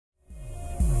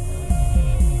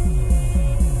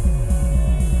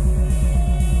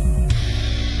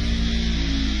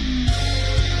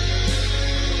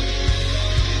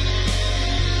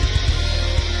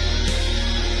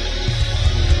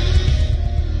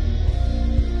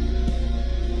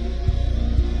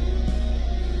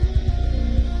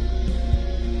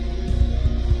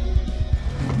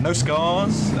no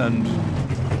scars, and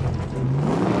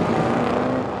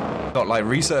got like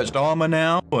researched armor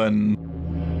now, and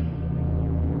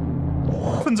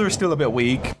weapons are still a bit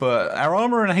weak, but our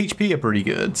armor and HP are pretty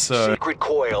good, so... Secret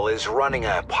Coil is running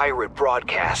a pirate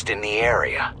broadcast in the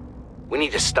area. We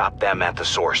need to stop them at the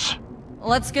source.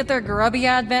 Let's get their grubby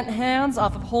advent hands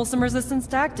off of wholesome resistance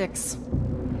tactics.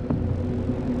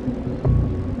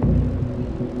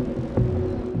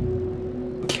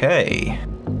 Okay.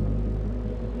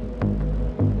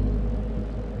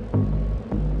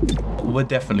 We're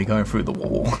definitely going through the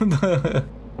wall.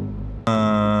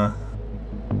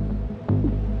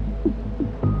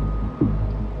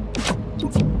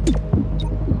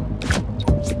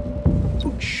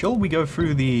 Shall we go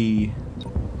through the...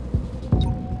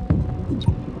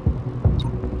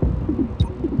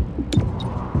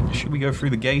 Should we go through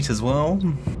the gate as well?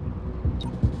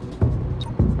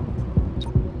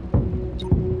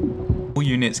 All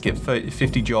units get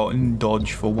 50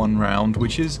 dodge for 1 round,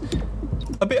 which is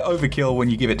a bit overkill when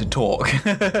you give it to Torque.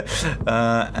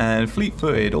 And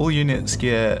fleet-footed, all units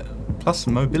get plus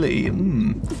mobility.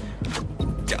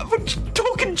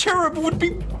 Torque and Cherub would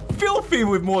be filthy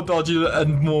with more dodge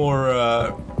and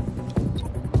more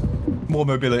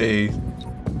mobility.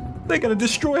 They're gonna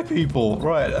destroy people,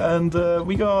 right? And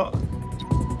we got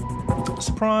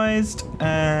surprised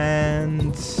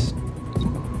and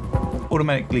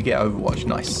automatically get Overwatch.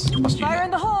 Nice. Fire in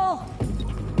the hole.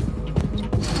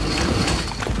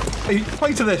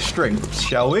 Play to their strengths,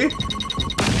 shall we?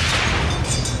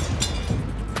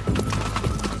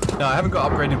 No, I haven't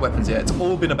got upgraded weapons yet. It's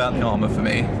all been about the armor for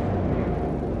me.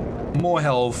 More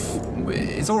health.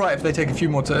 It's alright if they take a few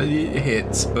more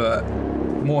hits, but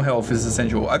more health is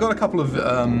essential. I got a couple of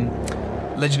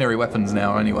legendary weapons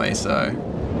now anyway, so...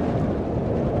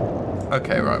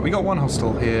 Okay, right. We got one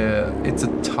hostile here. It's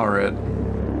a turret.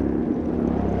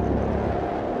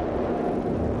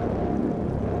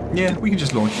 Yeah, we can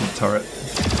just launch the turret.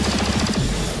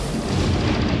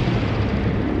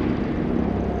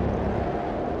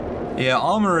 Yeah,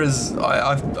 armor is...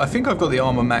 I think I've got the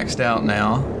armor maxed out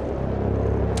now.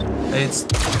 I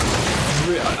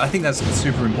think that's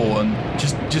super important.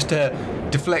 Just to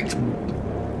deflect,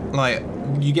 like,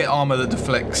 you get armor that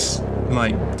deflects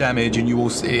like damage, and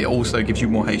it also gives you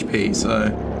more HP. So,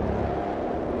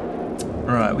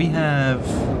 right, we have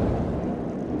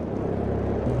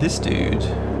this dude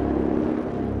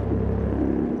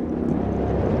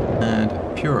and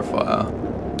Purifier.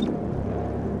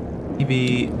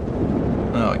 Maybe.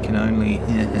 Oh, it can only.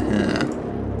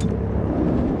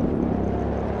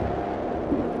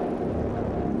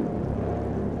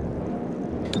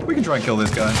 We can try and kill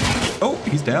this guy. Oh,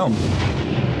 he's down.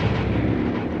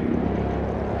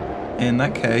 In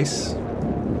that case,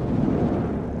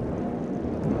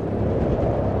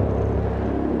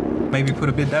 maybe put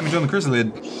a bit of damage on the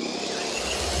chrysalid.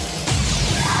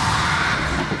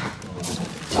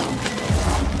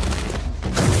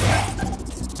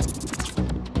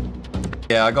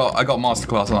 Yeah, I got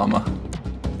masterclass armor.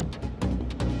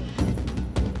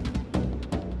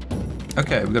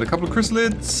 Okay, we've got a couple of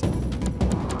chrysalids.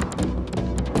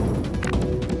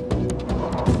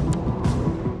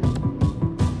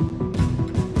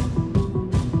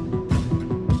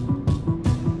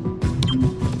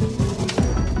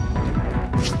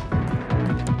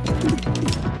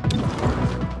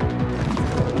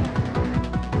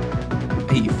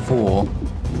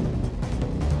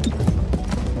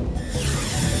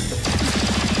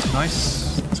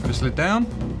 Nice. Let's crystal it down.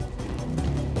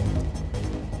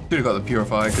 Should have got the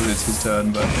Purifier because it's his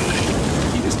turn, but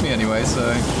he missed me anyway,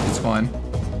 so it's fine.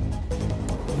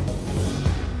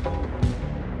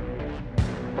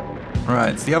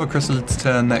 Right, it's the other chrysalid's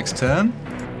turn next turn,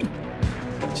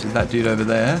 which is that dude over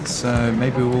there. So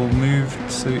maybe we'll move.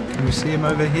 So can we see him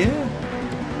over here?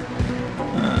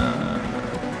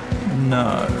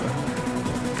 No.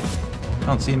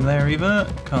 Can't see him there either.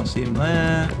 Can't see him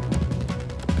there.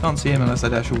 Can't see him unless I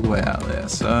dash all the way out there.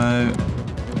 So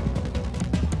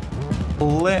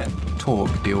let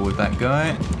Torque deal with that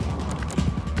guy,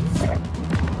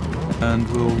 and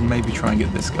we'll maybe try and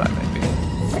get this guy. Maybe.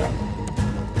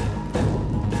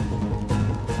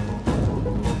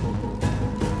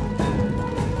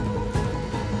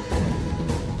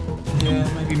 Yeah,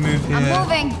 maybe move here. I'm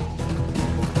moving.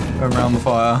 Go around the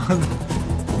fire.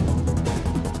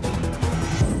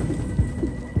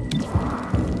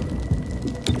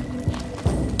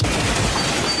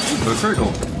 Go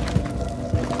critical.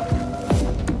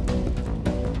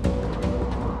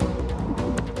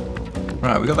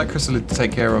 Right, we got that chrysalid to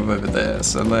take care of over there,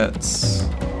 so let's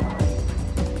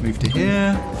move to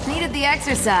here. Needed the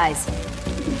exercise.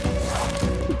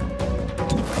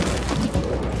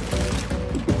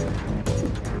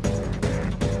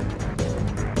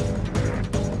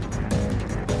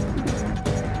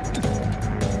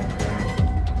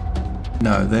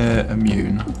 No, they're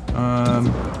immune. I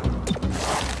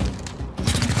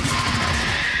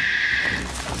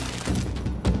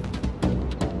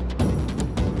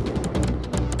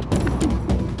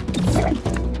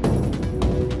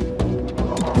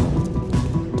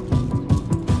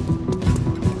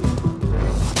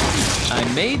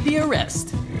made the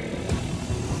arrest.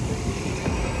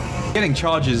 Getting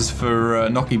charges for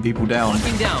knocking people down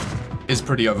Looking down. is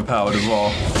pretty overpowered as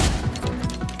well.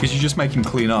 Because you just make him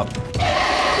clean up.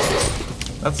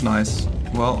 That's nice.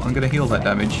 Well, I'm going to heal that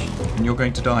damage, and you're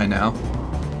going to die now.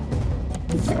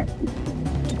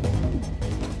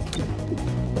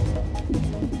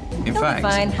 In You'll be fact,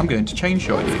 fine. I'm going to chain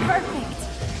shot you. Perfect.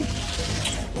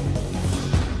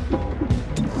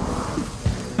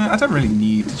 I don't really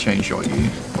need to chain shot you.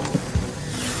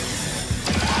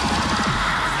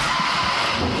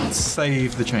 Let's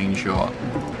save the chain shot.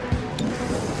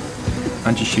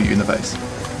 And just shoot you in the face.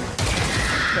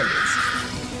 There it is.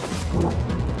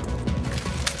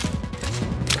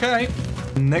 Okay.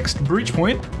 Next breach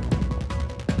point.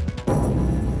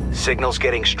 Signal's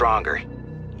getting stronger.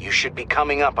 You should be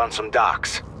coming up on some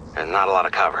docks. And not a lot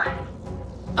of cover.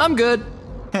 I'm good.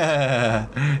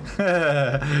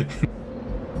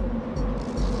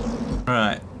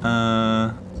 Right.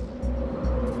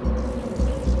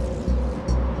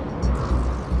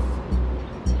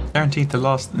 Guaranteed to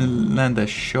land a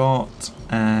shot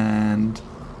and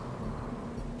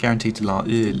guaranteed to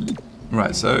land.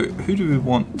 Right. So who do we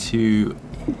want to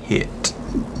hit?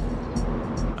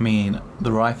 I mean,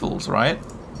 the rifles, right?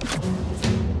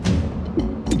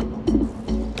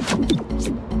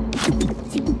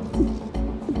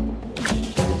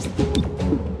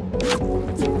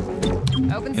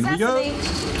 Open In we go. sesame.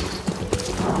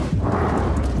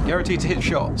 Guaranteed to hit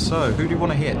shot. So who do you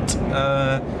want to hit?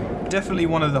 Definitely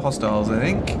one of the hostiles, I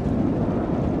think.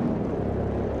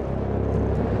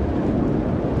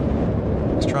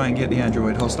 Let's try and get the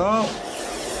android hostile.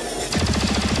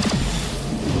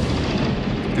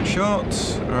 Good shot.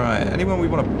 Right, anyone we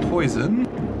want to poison?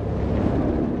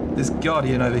 This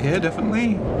guardian over here,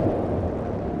 definitely.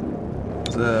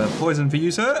 There's a poison for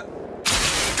you, sir.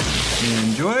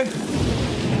 Enjoy.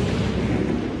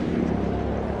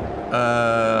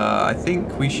 I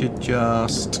think we should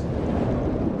just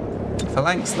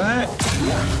phalanx that,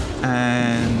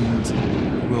 and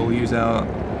we'll use our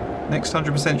next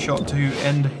 100% shot to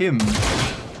end him.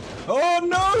 Oh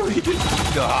no! He did.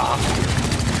 Ah.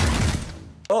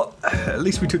 Oh, at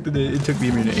least we took the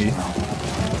immunity.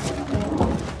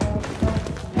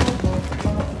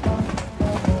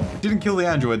 Didn't kill the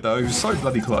android though. He was so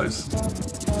bloody close.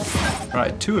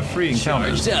 Right, 2 of 3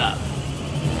 encounters. Charged up.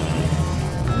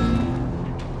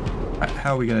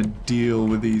 How are we going to deal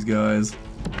with these guys?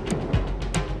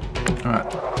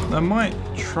 Alright, I might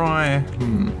try...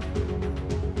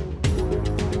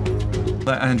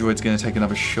 That android's going to take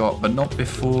another shot, but not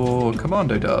before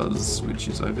Commando does, which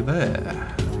is over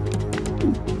there.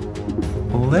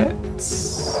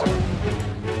 Let's...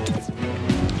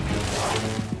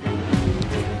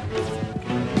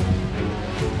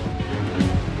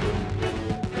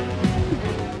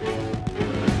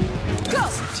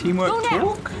 Teamwork Go now.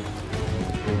 talk?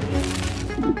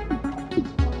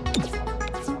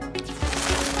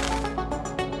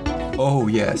 Oh,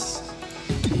 yes.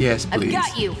 Yes, please. I've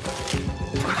got you.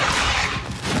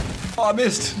 Oh, I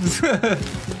missed!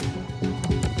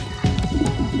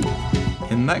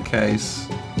 In that case...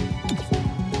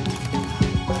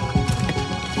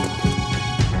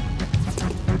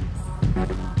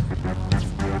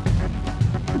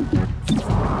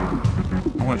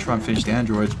 I want to try and finish the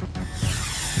android.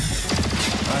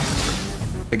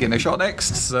 They're getting a shot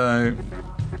next, so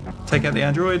take out the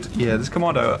android. Yeah, this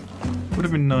commando would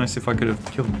have been nice if I could have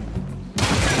killed him.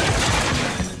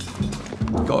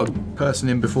 Got a person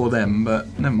in before them, but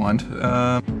never mind.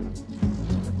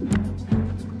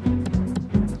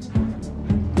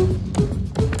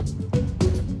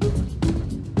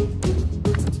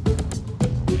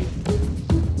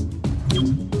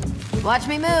 Watch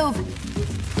me move.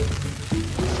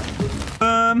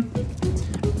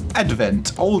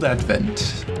 Advent, old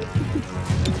Advent.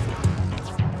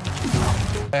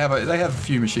 They have a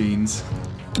few machines.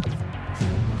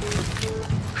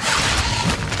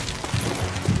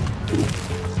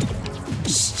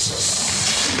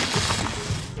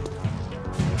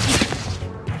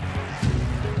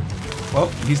 Well,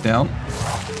 he's down.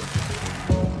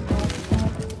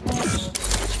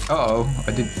 Uh-oh,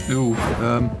 I did. Ooh,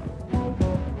 ooh.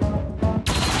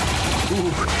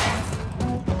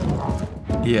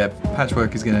 Yeah,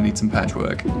 patchwork is gonna need some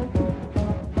patchwork.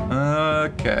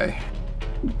 Okay.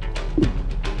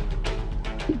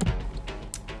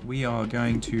 we are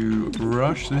going to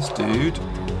rush this dude.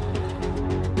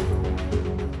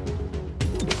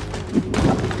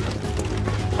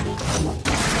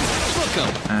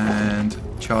 And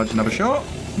charge another shot.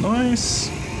 Nice.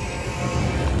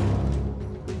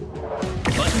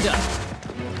 Buttoned up.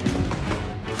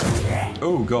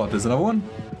 Oh god, there's another one.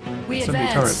 We So many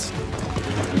advance. turrets.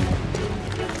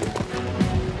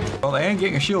 Well, they ain't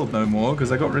getting a shield no more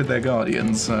because I got rid of their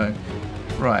guardians, so...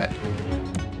 Right.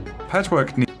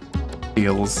 Patchwork needs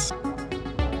heals.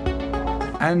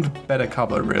 And better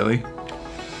cover, really.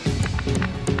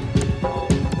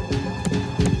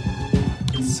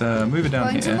 Let's move it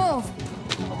down Going here. to move.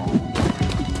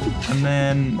 And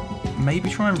then maybe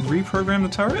try and reprogram the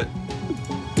turret?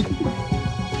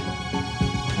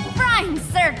 Frying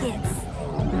circuits.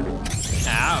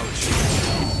 Ouch.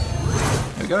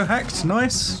 There we go, hacked,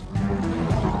 nice.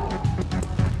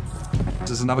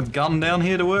 There's another gun down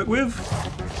here to work with.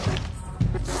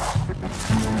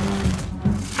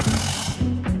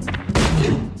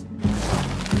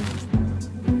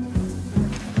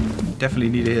 Definitely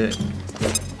need a hit.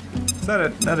 Is that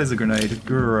it? That is a grenade.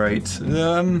 Great.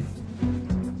 Need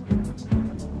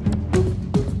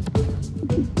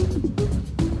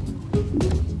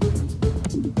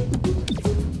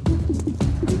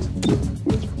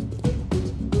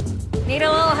a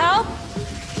little help?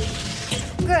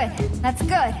 Good. That's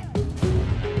good.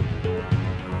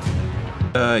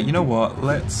 You know what?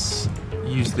 Let's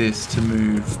use this to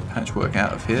move Patchwork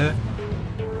out of here.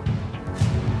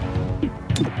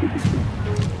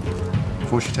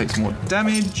 Before she takes more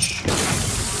damage.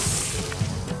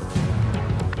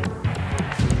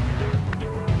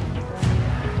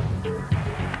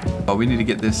 Oh, we need to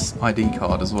get this ID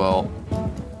card as well.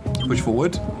 Push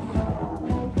forward.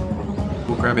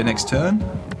 We'll grab it next turn.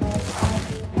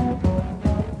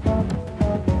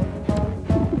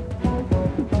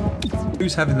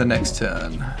 Who's having the next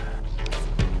turn?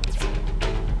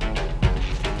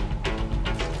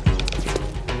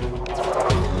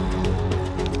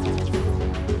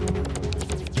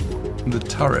 The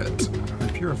turret. The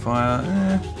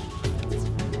purifier.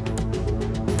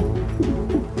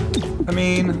 I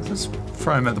mean, let's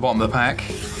throw him at the bottom of the pack.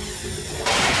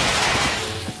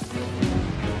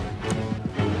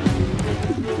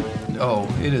 Oh,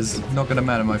 it is not going to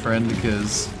matter, my friend,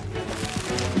 because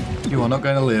you are not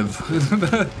going to live.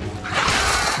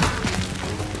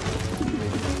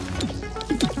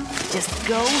 Just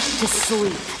go to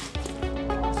sleep.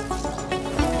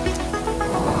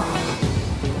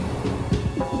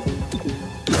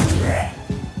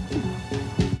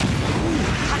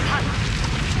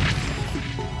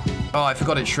 Oh, I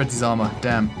forgot it shreds his armor.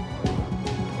 Damn.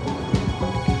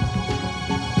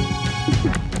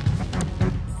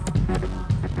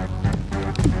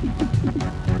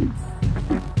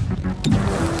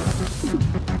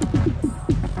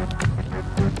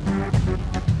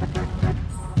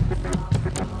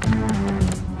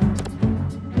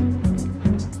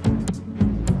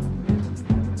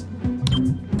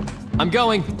 I'm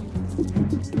going.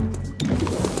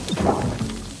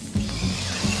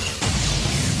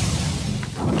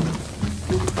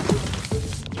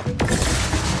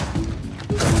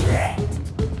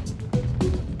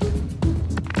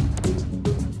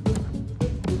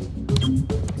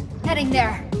 Heading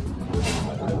there.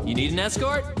 You need an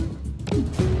escort?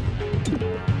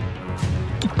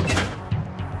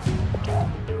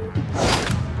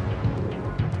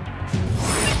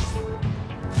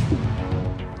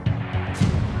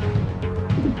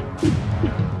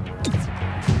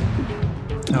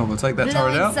 Oh, we'll take that turret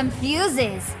Blowing out. some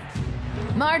fuses.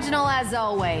 Marginal as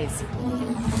always.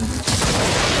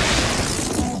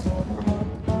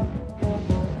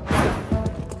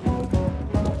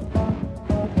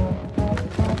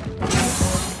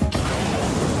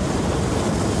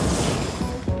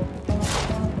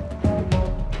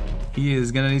 He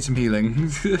is gonna need some healing.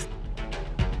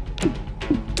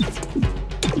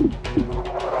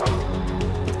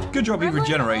 Good job he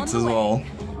regenerates as well.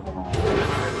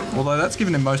 Although that's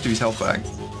giving him most of his health back.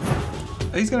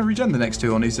 He's gonna regen the next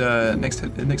two on his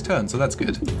next turn, so that's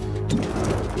good.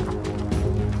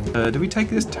 Do we take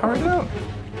this turret out?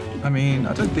 I mean,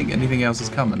 I don't think anything else is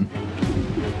coming.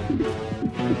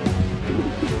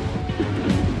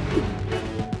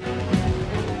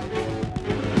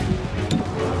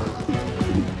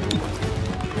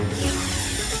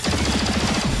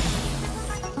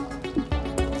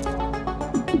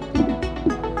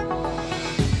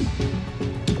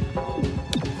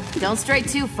 Don't stray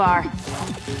too far.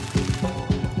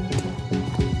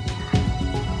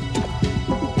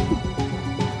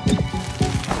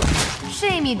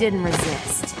 Shame you didn't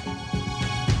resist.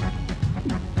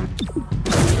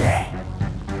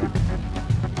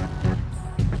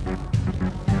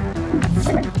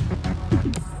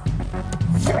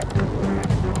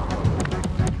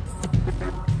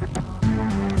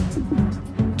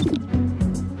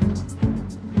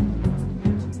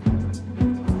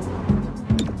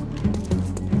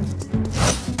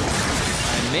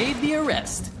 made the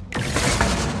arrest.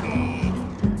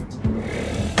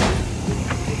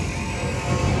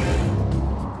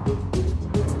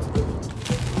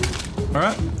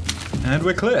 Alright, and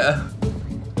we're clear.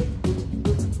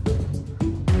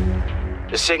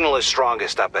 The signal is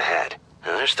strongest up ahead,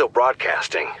 and they're still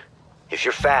broadcasting. If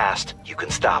you're fast, you can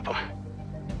stop them.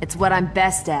 It's what I'm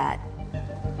best at.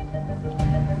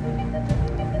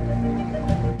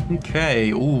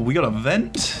 Okay, ooh, we got a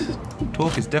vent.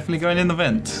 Talk is definitely going in the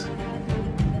vent.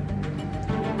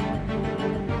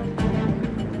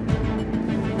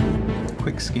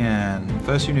 Quick scan.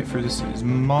 First unit through this is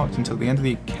marked until the end of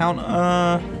the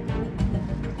encounter.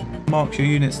 Marks your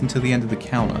units until the end of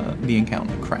the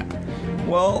encounter. Crap.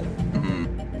 Well,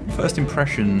 first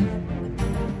impression.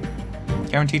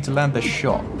 Guaranteed to land the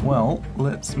shot. Well,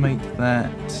 let's make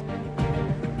that.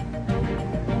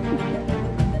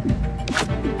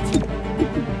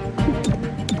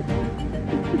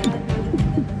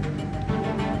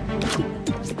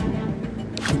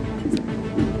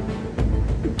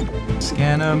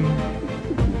 Scan them.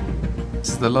 This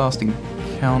is the last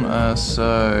encounter,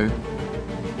 so.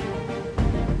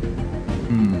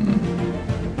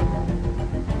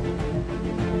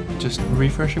 Just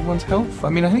refreshing one's health? I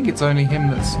mean, I think it's only him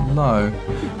that's low.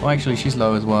 Oh, actually, she's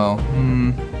low as well.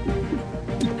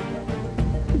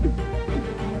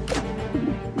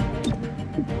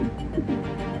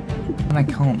 And I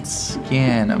can't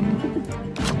scan him.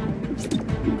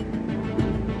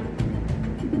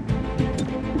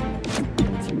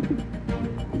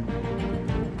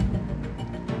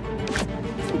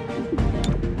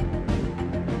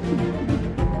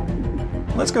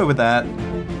 Let's go with that.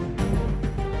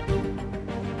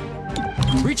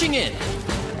 Reaching in.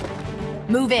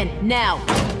 Move in, now.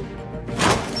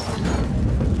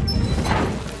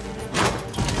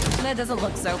 That doesn't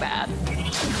look so bad.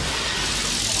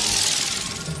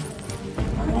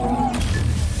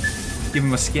 Give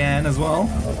him a scan as well.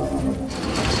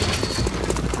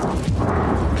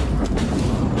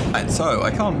 Right, so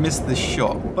I can't miss this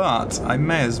shot, but I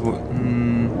may as well.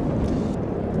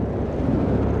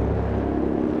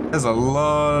 There's a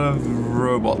lot of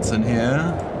robots in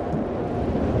here.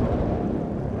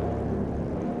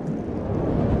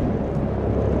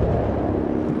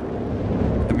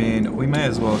 I mean, we may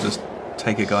as well just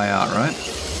take a guy out, right?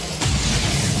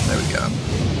 There we go.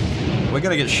 We're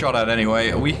gonna get shot at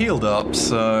anyway. We healed up,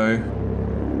 so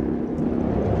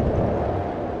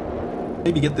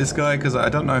maybe get this guy, because I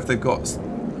don't know if they've got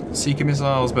seeker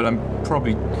missiles, but I'm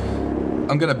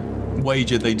gonna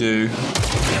wager they do.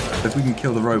 If we can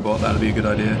kill the robot, that'd be a good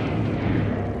idea.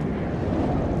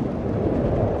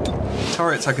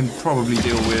 Turrets I can probably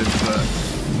deal with, but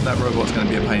that robot's gonna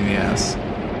be a pain in the ass.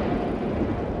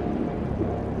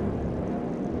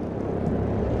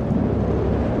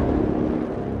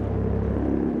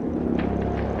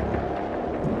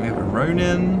 We have a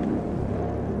Ronin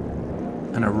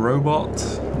and a robot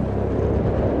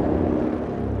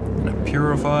and a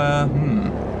purifier.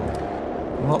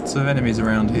 Lots of enemies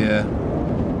around here.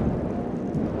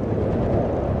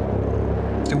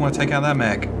 Still want to take out that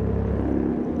mech.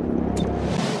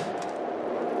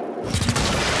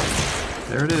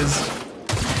 There it is.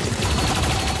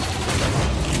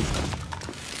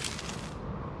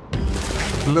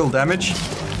 A little damage.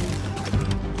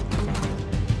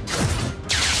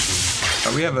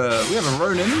 We have a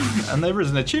Ronin, and there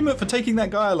is an achievement for taking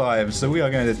that guy alive, so we are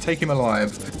going to take him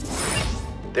alive.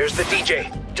 There's the DJ.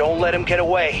 Don't let him get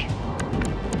away.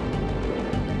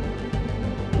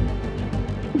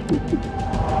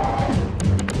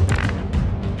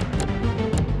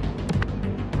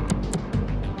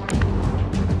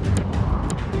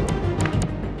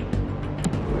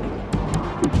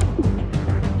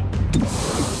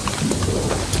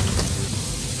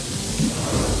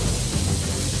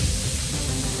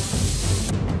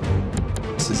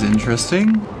 This is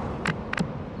interesting.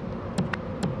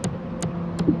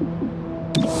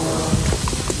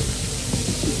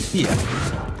 Yeah.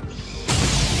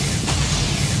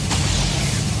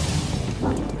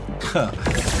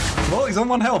 Well, he's on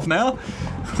 1 health now.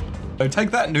 So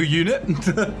take that, new unit.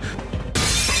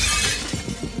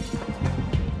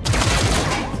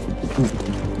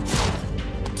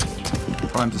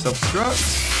 Time to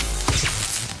self-destruct.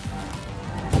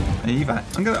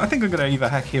 I think I'm gonna either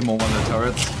hack him or one of the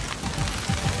turrets.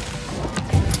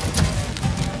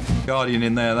 Guardian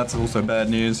in there, that's also bad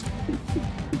news.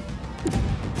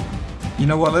 You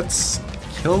know what, let's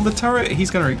kill the turret.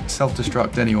 He's gonna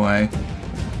self-destruct anyway.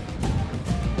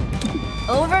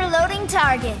 Overloading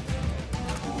target.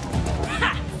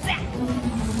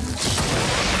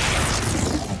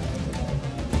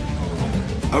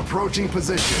 Approaching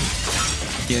position.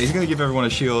 Yeah, he's going to give everyone a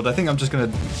shield. I think I'm just going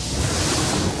to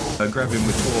grab him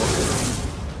with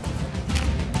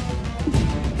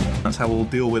Torque. That's how we'll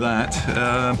deal with that.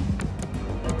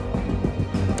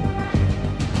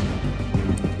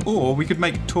 Or we could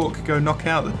make Torque go knock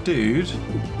out the dude.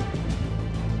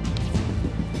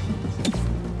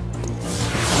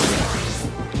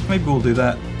 Maybe we'll do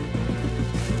that.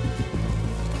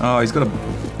 Oh, he's got a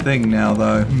thing now,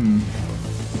 though.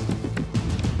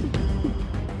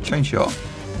 Chain shot.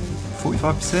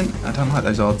 45%? I don't like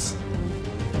those odds.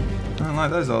 I don't like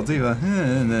those odds either.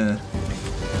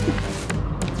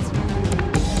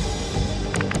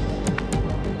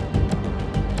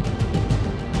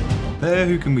 There,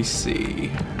 who can we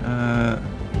see?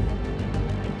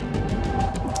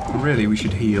 Really, we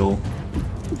should heal.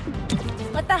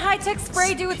 Let the high-tech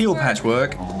spray do its Heal work.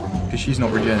 Patchwork, because she's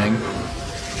not regenning.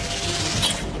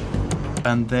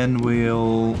 And then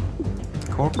we'll...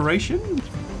 Cooperation?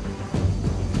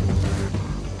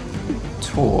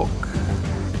 Talk.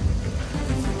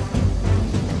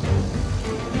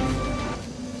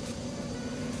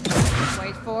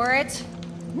 Wait for it.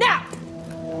 Now!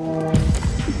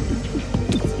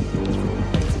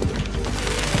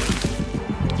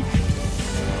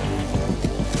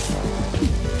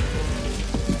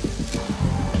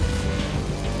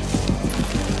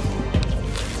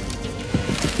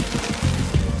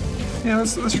 Yeah,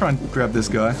 let's try and grab this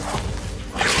guy.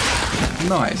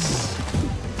 Nice.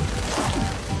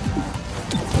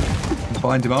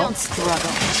 Bind him up. Don't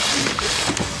struggle.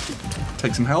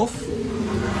 Take some health.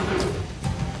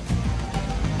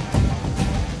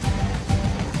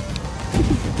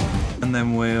 And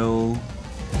then we'll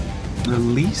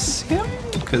release him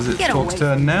because it's Torque's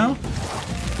turn now.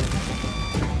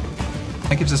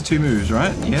 That gives us 2 moves,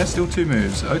 right? Yeah, still 2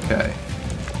 moves. Okay.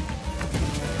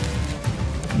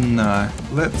 No,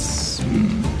 let's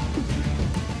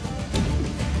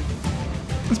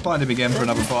bind him again for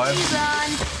another 5.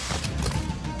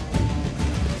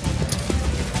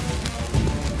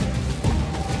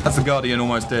 That's the Guardian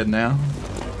almost dead now.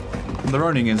 The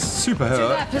Ronin is super To hurt.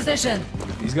 that position.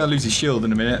 He's gonna lose his shield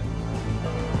in a minute.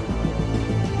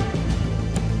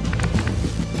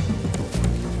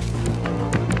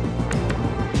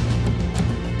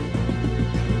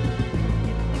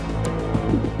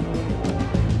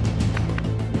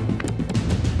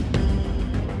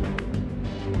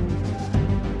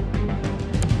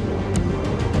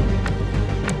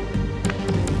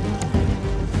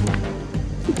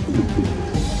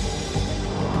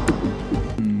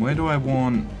 Where do I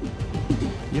want...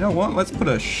 You know what? Let's put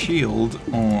a shield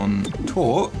on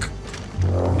Torque,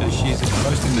 because she's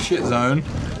most in the shit zone.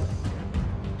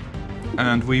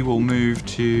 And we will move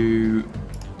to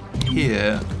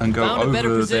here and go Found a better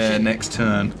over there position. next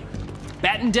turn.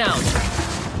 Batten down.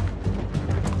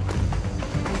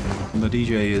 The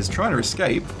DJ is trying to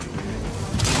escape.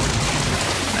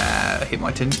 Nah, hit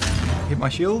my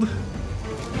shield.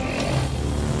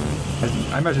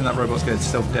 I imagine that robot's going to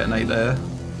self-detonate there.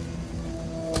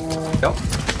 Yep.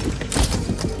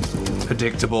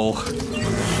 Predictable. Good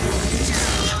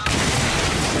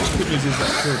news is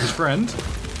that killed his friend,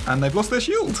 and they've lost their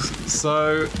shield.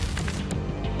 So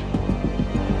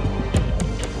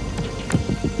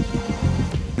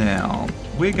now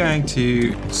we're going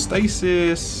to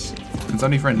stasis. It's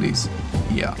only friendlies.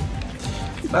 Yeah,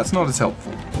 that's not as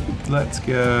helpful. Let's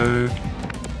go.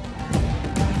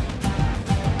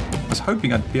 I was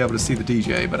hoping I'd be able to see the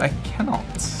DJ, but I cannot.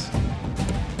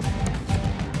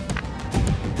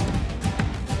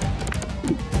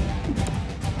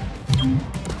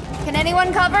 Can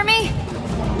anyone cover me?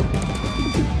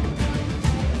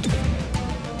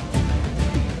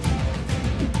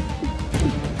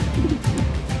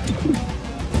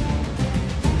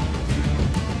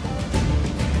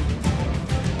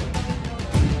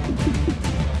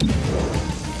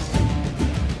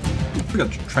 We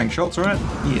got trank shots, right?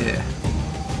 Yeah.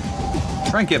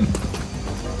 Trank him.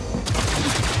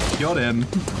 Got him.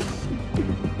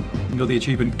 Got the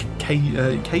achievement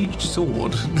caged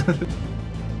sword.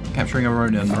 Capturing a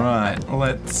Ronin. Right.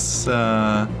 Let's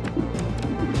right.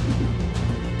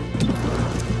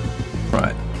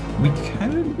 We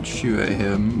can shoot at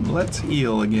him. Let's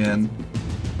heal again.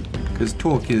 Because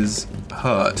Torque is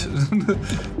hurt.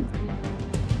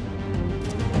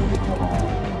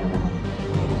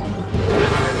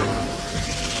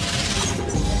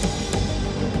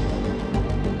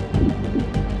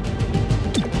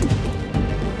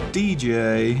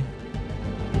 DJ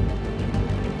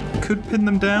could pin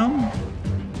them down.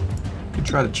 Could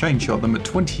try to chain shot them at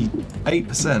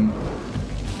 28%.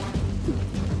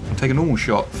 Take a normal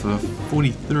shot for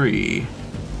 43.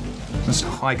 Just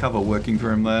high cover working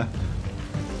for him there.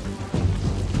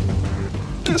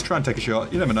 Let's try and take a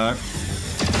shot. You never know.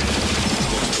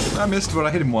 I missed, but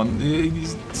I hit him one.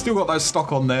 He's still got that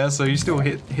stock on there, so you still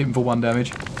hit him for 1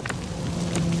 damage.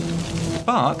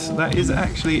 But that is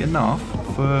actually enough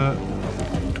for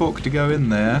Talk to go in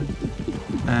there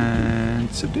and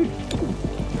subdue.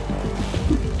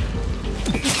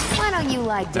 Why don't you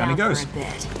lie Down he down goes. for a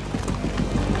bit?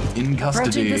 In custody.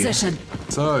 Approaching position.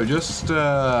 So just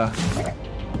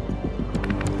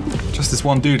this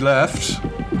one dude left.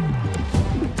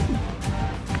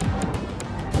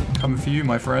 Coming for you,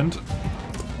 my friend.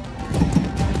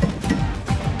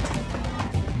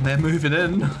 They're moving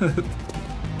in.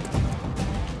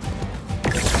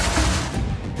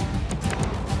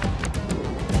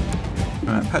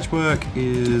 Alright, patchwork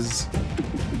is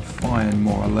fine,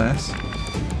 more or less.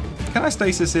 Can I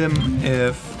stasis him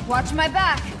if... Watch my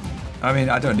back. I mean,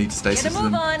 I don't need to stasis Get a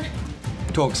move him. on.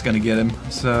 Talk's gonna get him,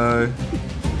 so...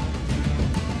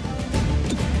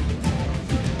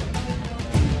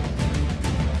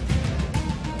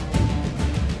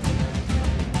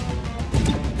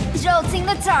 Jolting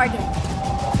the target.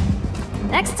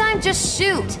 Next time, just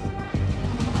shoot.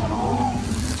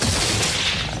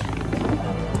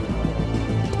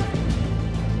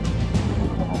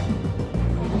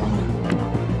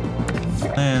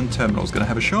 And Terminal's gonna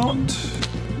have a shot.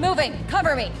 Moving.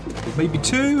 Cover me. Maybe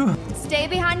 2. Stay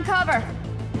behind cover.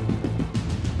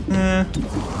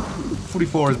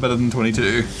 44 is better than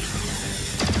 22.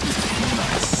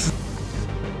 Nice.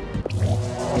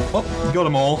 Oh, got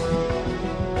them all.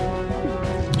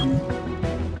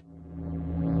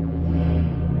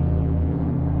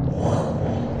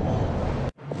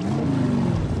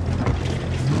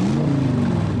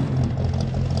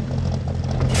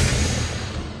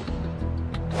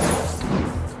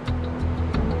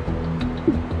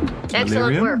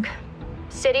 Excellent Delirium? work.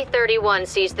 City 31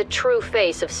 sees the true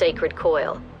face of Sacred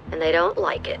Coil, and they don't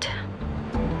like it.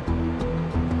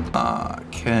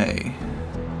 Okay.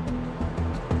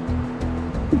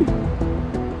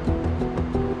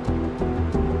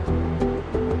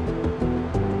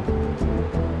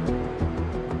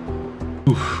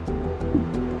 Oof.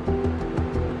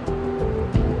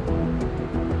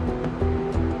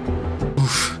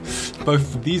 Oof.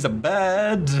 Both of these are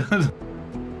bad.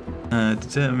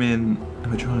 Determine.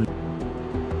 I'm trying to.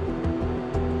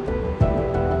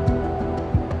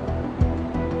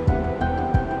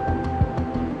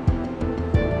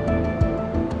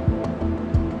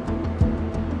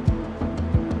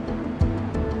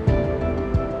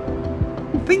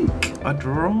 I think I'd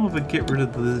rather get rid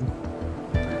of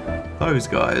those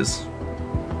guys.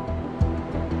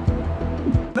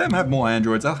 Let them have more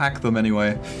androids. I'll hack them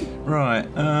anyway. Right.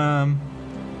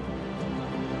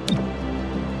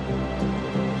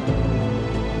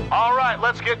 All right,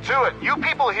 let's get to it. You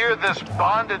people hear this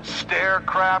bonded stare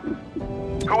crap?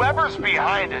 Whoever's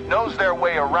behind it knows their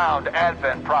way around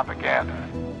Advent propaganda.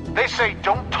 They say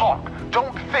don't talk,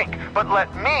 don't think, but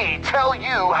let me tell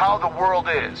you how the world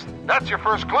is. That's your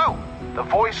first clue. The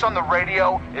voice on the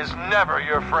radio is never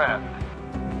your friend.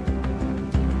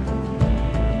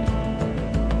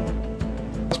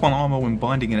 +1 armor when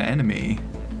binding an enemy.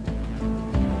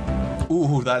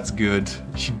 Ooh, that's good.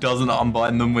 She doesn't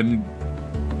unbind them when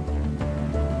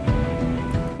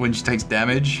she takes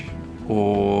damage,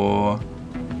 or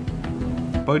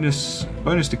bonus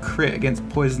to crit against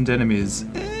poisoned enemies.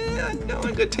 No,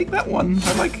 I'm gonna take that one.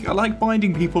 I like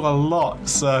binding people a lot,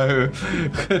 so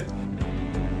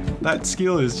that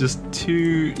skill is just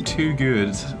too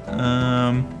good.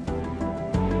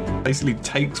 Basically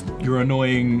takes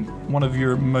one of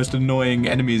your most annoying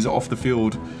enemies off the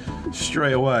field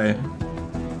straight away.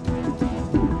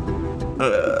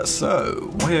 So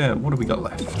what have we got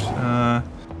left?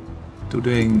 Still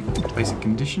doing basic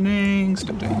conditioning,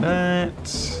 still doing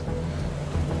that.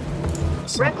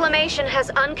 Reclamation has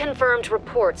unconfirmed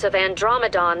reports of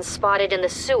Andromedons spotted in the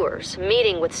sewers,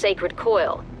 meeting with Sacred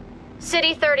Coil.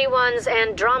 City 31's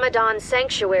Andromedon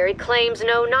Sanctuary claims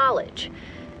no knowledge.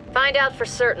 Find out for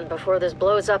certain before this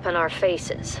blows up in our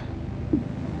faces.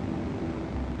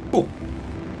 Cool.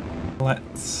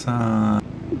 Let's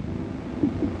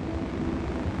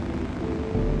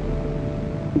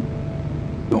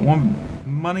Got one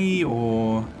money,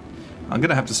 or I'm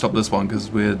gonna have to stop this one because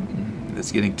the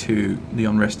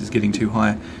unrest is getting too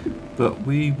high. But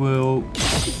we will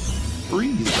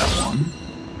freeze that one.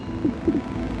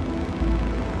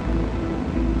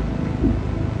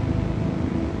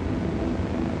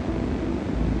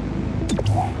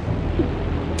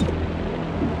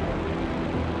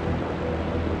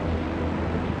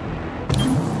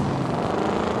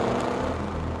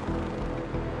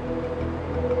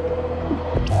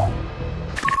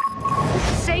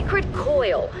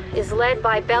 Coil is led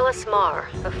by Bellis Mar,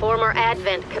 a former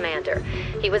Advent commander.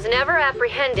 He was never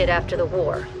apprehended after the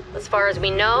war. As far as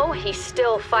we know, he's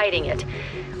still fighting it.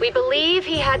 We believe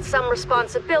he had some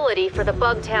responsibility for the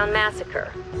Bugtown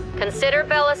massacre. Consider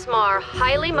Bellis Mar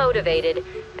highly motivated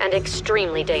and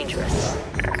extremely dangerous.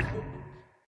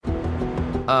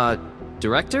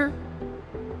 Director?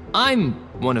 I'm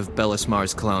one of Bellis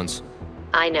Mar's clones.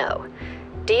 I know.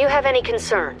 Do you have any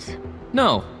concerns?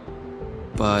 No.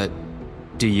 But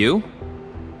do you?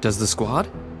 Does the squad?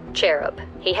 Cherub.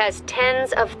 He has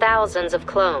tens of thousands of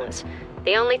clones.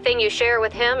 The only thing you share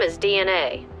with him is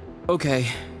DNA. Okay.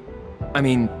 I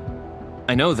mean,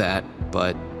 I know that,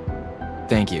 but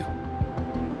thank you.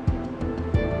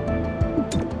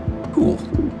 Cool.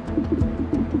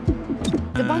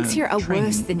 The bunks here are training.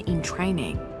 worse than in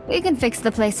training. We can fix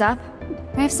the place up.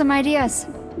 I have some ideas.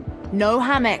 No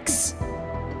hammocks.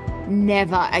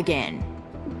 Never again.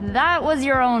 That was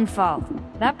your own fault.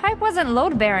 That pipe wasn't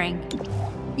load-bearing.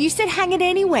 You said hang it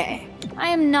anywhere. I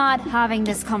am not having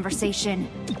this conversation.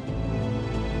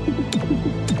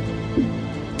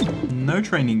 No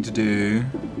training to do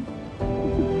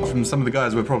from some of the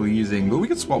guys we're probably using, but we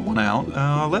could swap one out.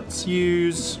 Let's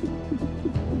use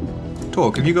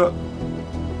Talk. Have you got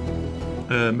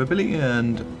mobility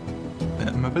and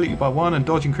mobility by 1 and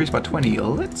dodge increased by 20?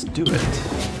 Let's do it.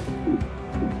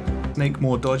 Snake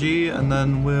more dodgy, and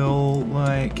then we'll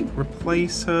like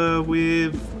replace her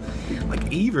with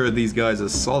like either of these guys are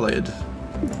solid.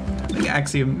 I think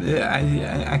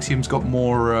Axiom's got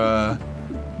more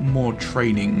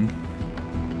training.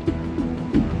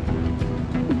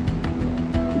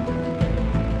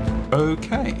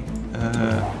 Okay,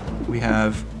 we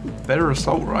have better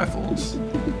assault rifles.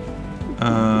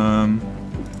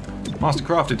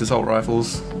 Mastercrafted assault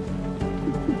rifles.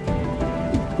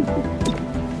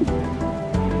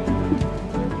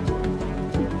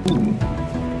 Ooh.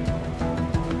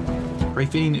 Grey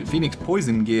Phoenix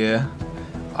poison gear.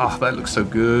 Ah, that looks so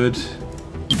good.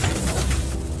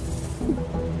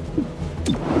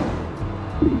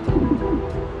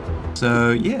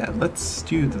 So yeah, let's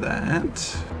do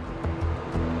that.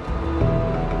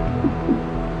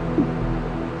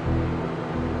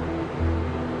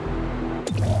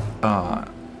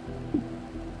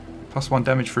 +1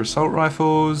 damage for assault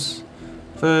rifles,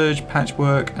 Verge,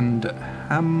 Patchwork, and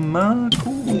Hammer.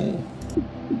 Cool.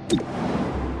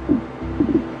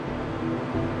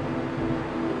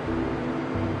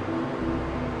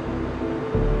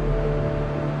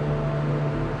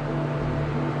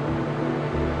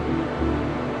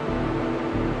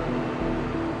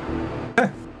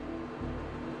 Okay.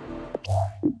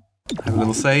 Have a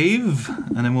little save,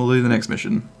 and then we'll do the next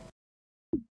mission.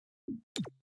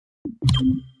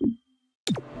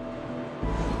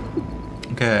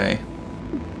 Okay.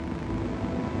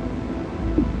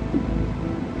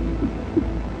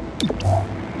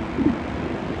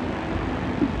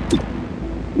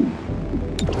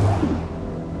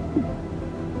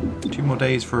 Two more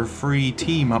days for a free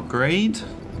team upgrade.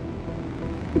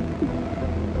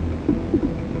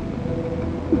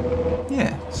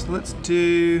 Yeah, so let's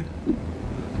do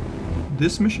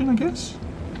this mission, I guess.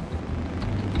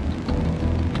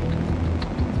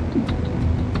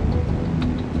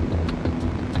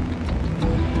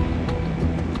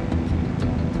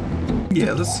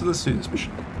 Yeah, let's do this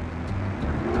mission.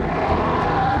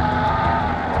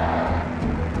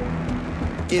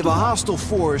 If a hostile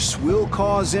force will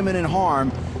cause imminent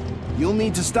harm, you'll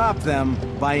need to stop them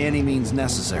by any means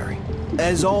necessary.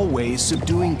 As always,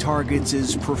 subduing targets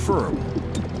is preferable.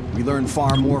 We learn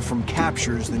far more from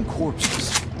captures than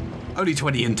corpses. Only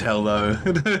 20 intel though.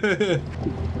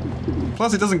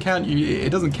 Plus, it doesn't count you. It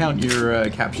doesn't count your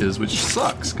captures, which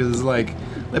sucks because like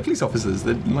they're police officers.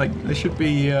 They like they should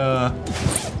be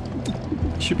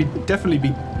definitely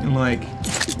be like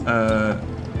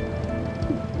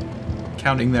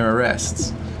counting their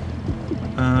arrests.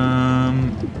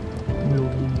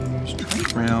 We'll use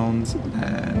trace rounds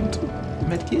and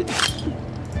medkit.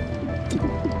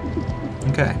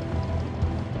 Okay,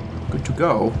 good to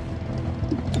go.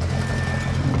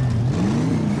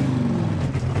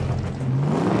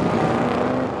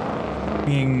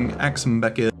 Bringing Axum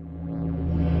back in.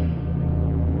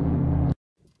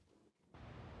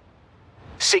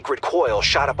 Sacred Coil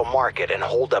shot up a market and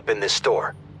holed up in this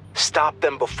store. Stop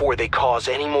them before they cause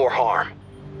any more harm.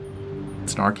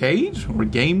 It's an arcade or a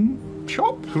game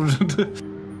shop?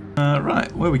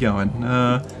 Right, where are we going?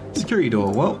 Security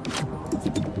door. Well,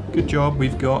 good job.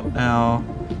 We've got our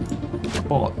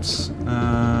bots.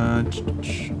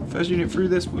 First unit through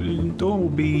this door will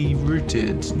be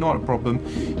routed. Not a problem.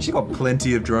 She's got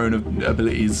plenty of drone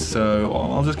abilities, so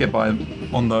I'll just get by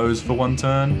on those for one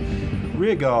turn.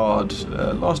 Rear guard.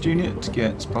 Last unit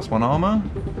gets +1 armor,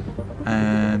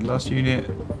 and last unit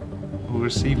will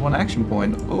receive 1 action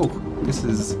point. Oh, this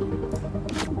is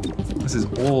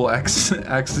all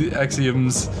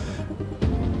Axiom's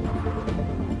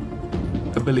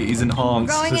abilities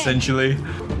enhanced, essentially.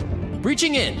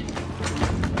 Breaching in.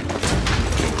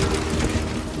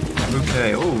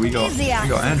 Okay. Oh, we got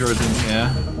androids in here.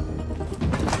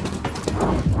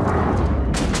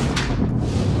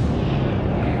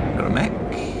 Got a mech.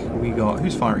 We got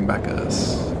who's firing back at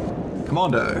us?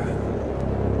 Commando.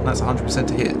 That's 100%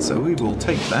 to hit, so we will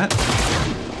take that.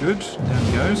 Good. Down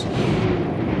he goes.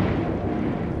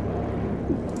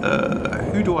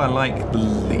 Who do I like the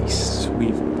least?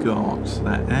 We've got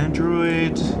that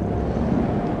android.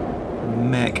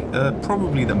 Mech.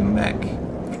 Probably the mech.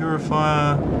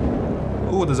 Purifier.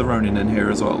 Oh, there's a Ronin in here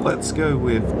as well. Let's go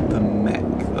with the mech,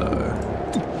 though.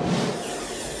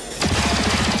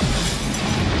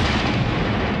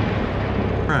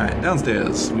 Right,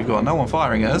 downstairs. We've got no one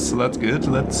firing us, so that's good.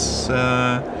 Let's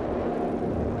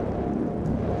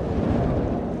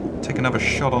take another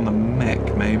shot on the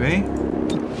mech, maybe.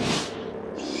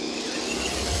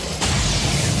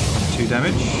 2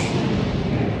 damage.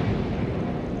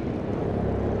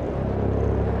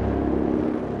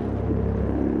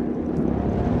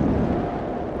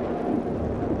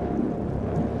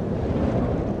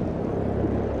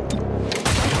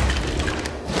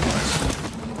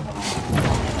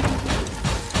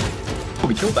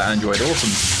 We killed that android,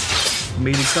 awesome.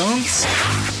 Melee stance. I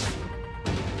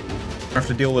have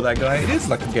to deal with that guy. It is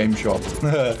like a game shop.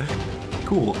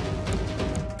 Cool.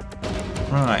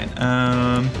 Right,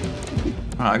 alright,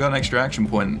 I got an extra action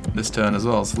point this turn as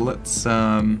well, so let's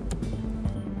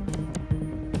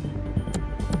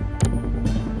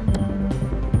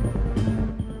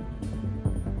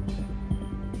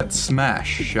smash,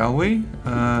 shall we?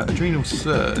 Adrenal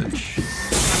surge.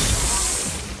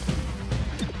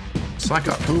 Psych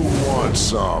up. Who wants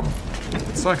some?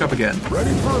 Psych up again.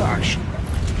 Ready for action.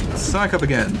 Psych up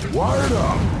again. Wired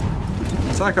up.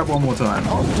 Psych up one more time.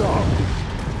 Pumped up.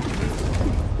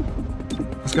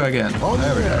 Let's go again.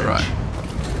 There we go, right.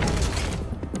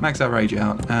 Max that rage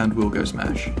out, and we'll go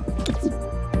smash.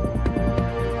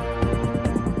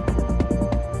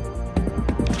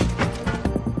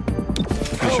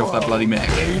 Finish off that bloody mech.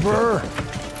 Neighbor.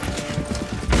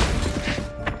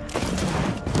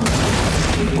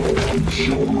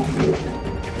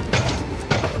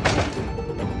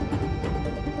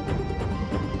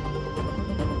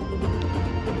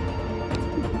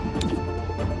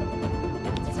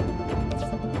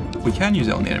 We can use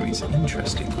it on the enemies.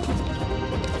 Interesting.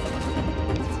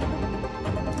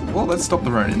 Well, let's stop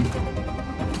the Ronin.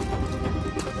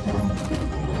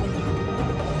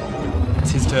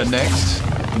 It's his turn next.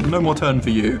 No more turn for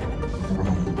you.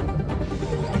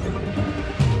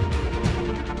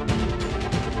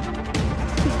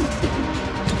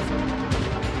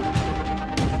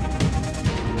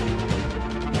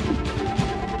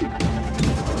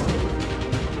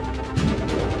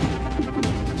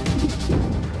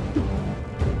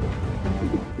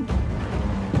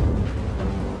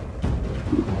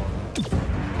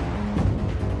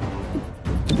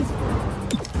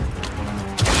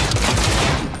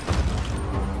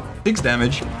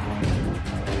 Damage.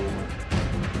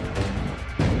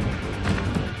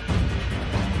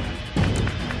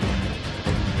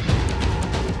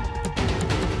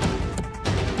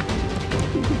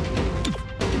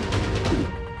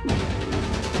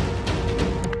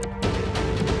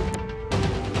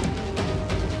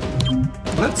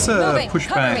 Let's push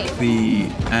back the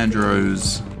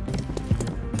Andro's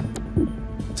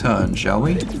turn, shall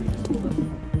we?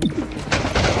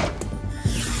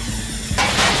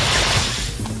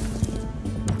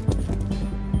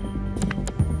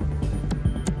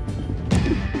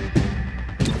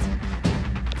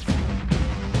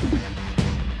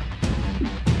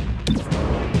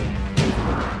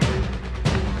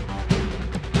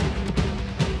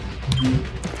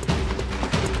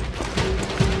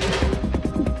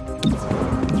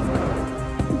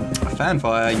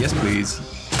 Fanfire, yes please.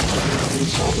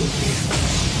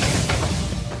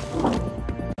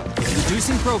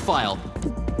 Reducing profile.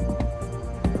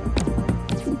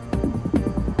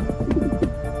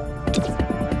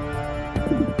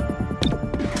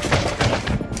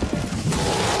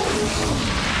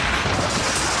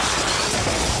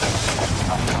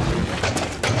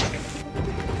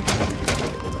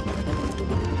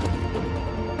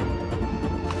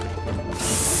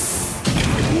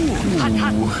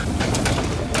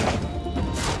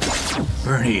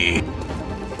 Bernie.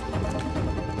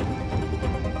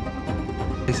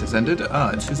 This has ended.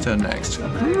 Ah, it's his turn next.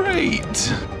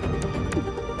 Great.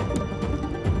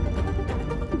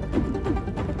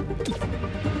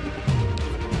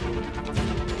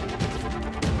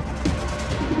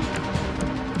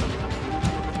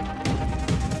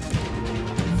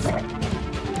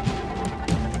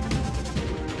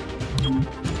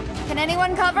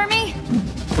 anyone cover me?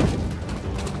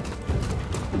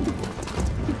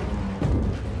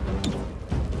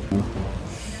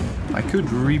 I could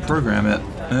reprogram it.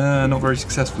 Not very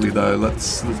successfully though.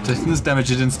 Let's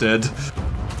damage it instead.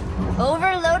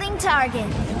 Overloading target.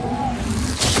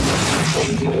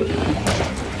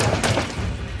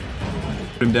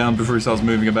 Put him down before he starts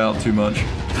moving about too much.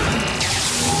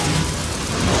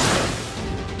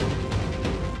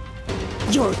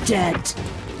 You're dead.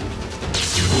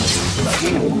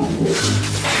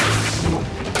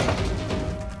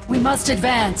 We must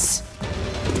advance.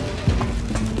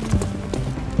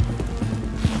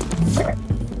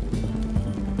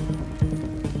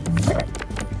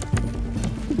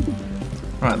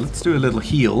 Right, let's do a little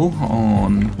heal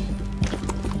on...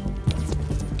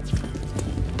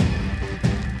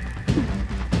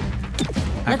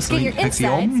 Let's get your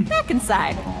insides back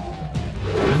inside.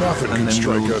 Nothing can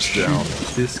strike us down.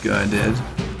 This guy did.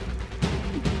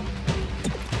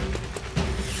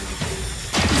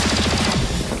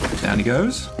 Down he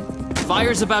goes.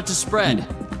 Fire's about to spread.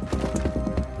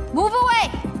 Move away!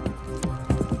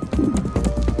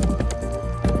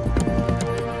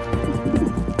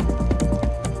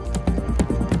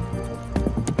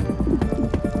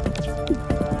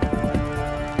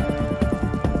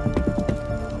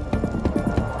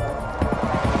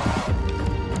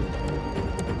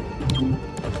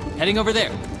 Heading over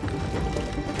there.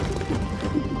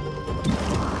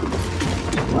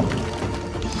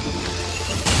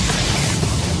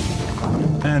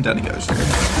 And down he goes.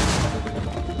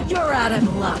 You're out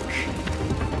of luck.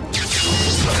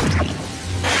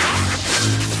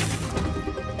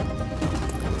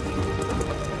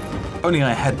 Only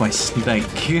I had my snake.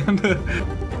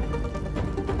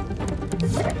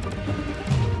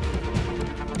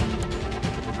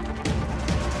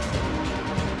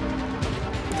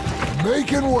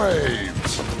 Making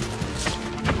waves.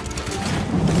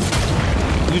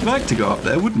 You'd like to go up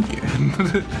there, wouldn't you?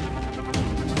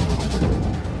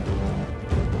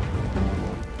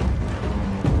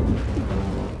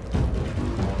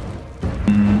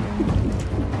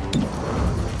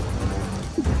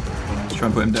 Let's try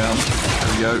and put him down. There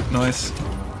we go. Nice.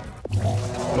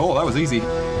 Oh, that was easy.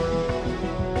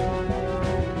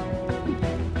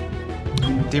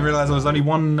 Didn't realize there was only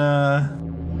one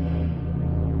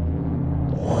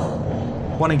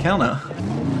encounter.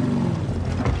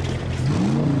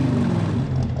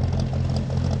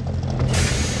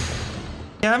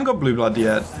 Yeah, I haven't got blue blood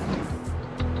yet.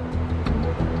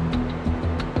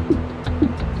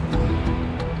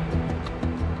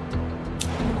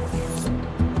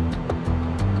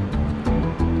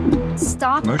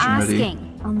 Stop Motion asking.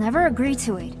 ready. I'll never agree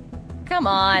to it. Come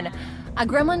on. A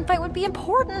gremlin fight would be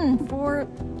important for,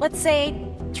 let's say,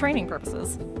 training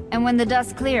purposes. And when the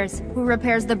dust clears, who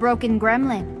repairs the broken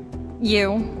gremlin?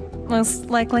 You, most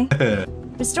likely.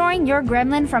 Restoring your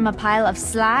gremlin from a pile of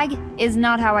slag is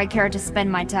not how I care to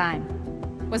spend my time.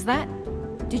 Was that?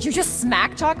 Did you just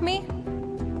smack talk me?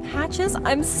 Patches,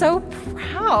 I'm so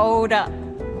proud.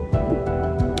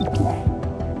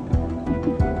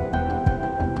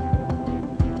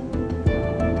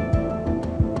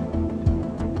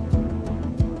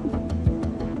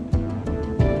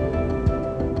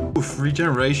 Oof,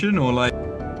 regeneration or like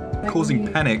causing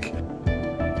panic?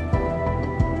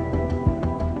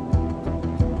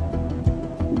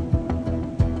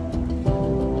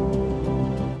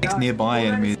 Nearby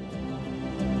enemies.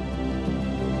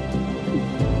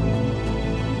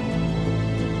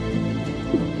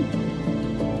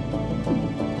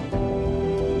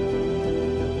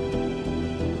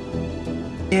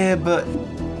 Yeah, but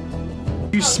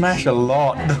you smash a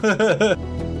lot.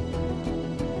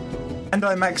 And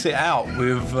I max it out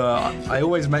with, I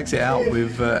always max it out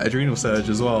with Adrenal Surge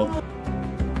as well.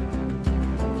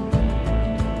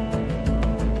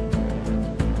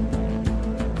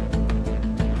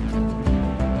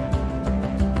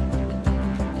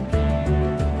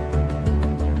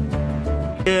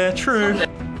 Yeah, true.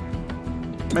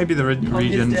 Maybe the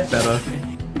region's better.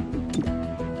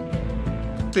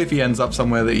 If he ends up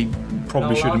somewhere that he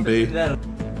probably shouldn't be.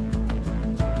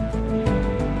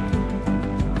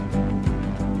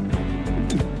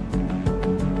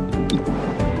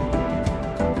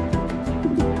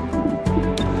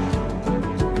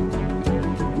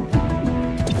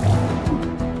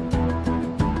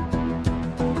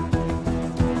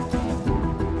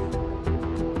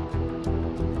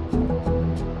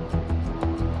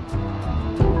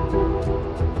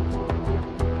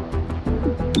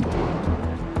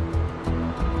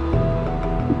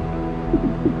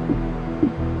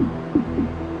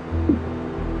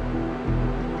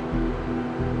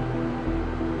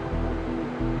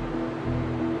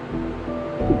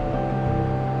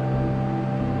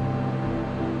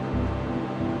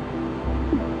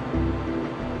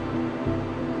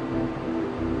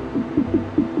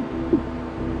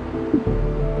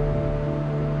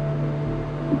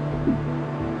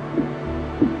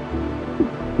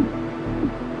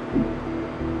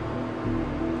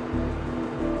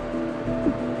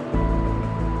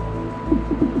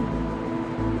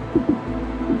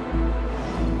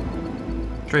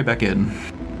 Straight back in.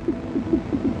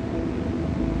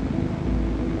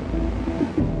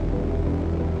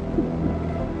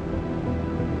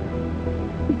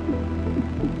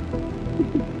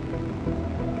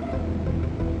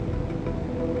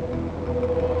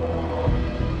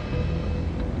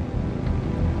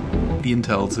 The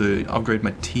intel to upgrade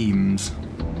my teams.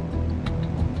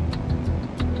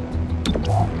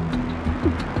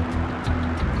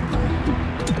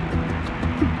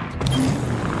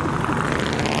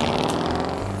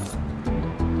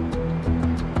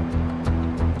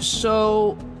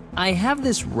 So, I have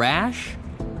this rash?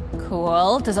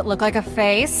 Cool. Does it look like a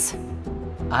face?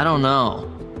 I don't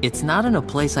know. It's not in a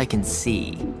place I can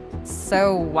see.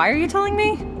 So, why are you telling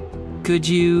me? Could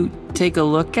you take a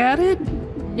look at it?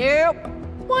 Nope.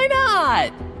 Why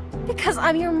not? Because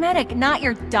I'm your medic, not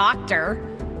your doctor.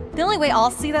 The only way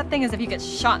I'll see that thing is if you get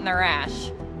shot in the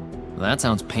rash. That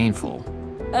sounds painful.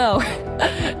 Oh,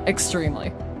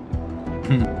 extremely.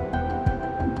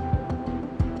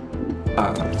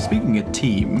 Speaking of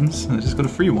teams, I just got a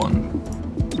free one.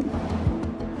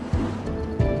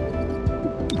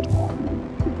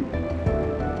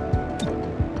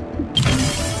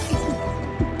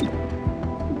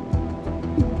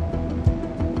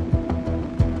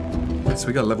 So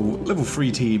we got a level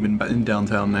 3 team in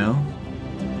downtown now.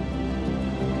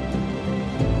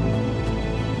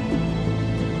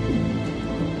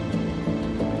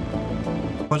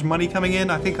 Much money coming in?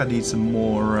 I think I need some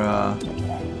more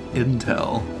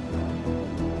intel.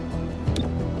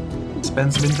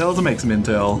 Spend some intel to make some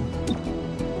intel.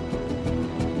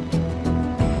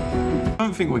 I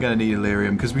don't think we're going to need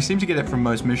Elerium because we seem to get it from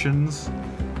most missions,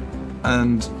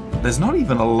 and there's not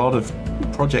even a lot of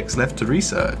projects left to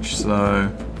research, so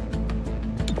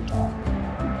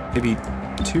maybe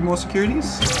 2 more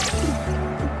securities?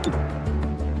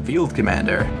 Field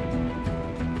commander.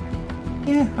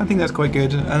 Yeah, I think that's quite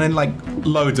good. And then like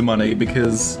loads of money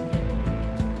because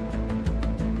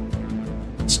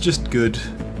it's just good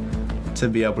to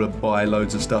be able to buy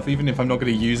loads of stuff, even if I'm not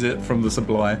going to use it from the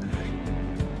supply.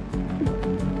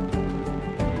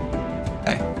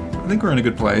 Okay, I think we're in a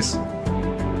good place.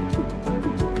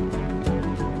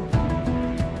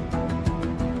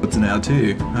 What's now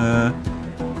too?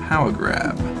 Power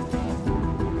grab.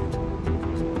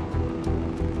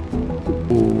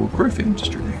 Or growth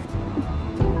industry.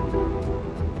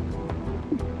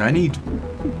 I need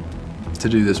to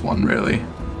do this one, really.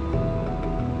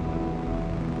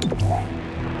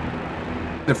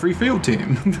 The free field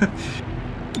team.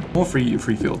 More free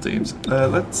field teams.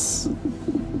 Let's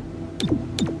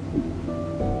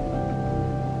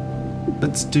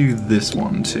do this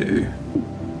one too.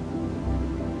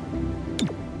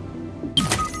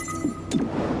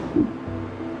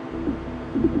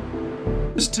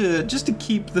 Just to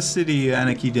keep the city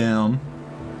anarchy down.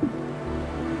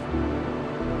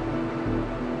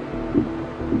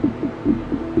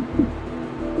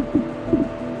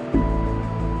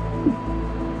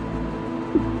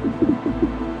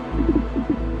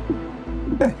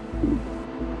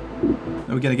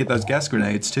 We're gonna get those gas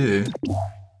grenades too.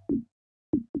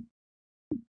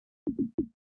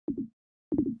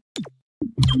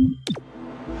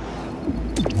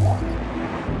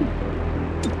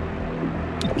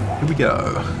 Here we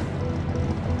go.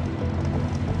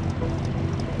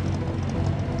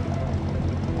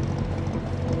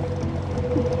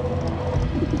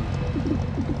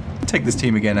 Take this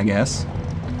team again, I guess.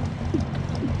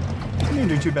 Didn't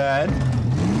do too bad.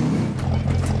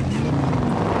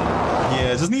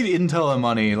 Yeah, just need intel and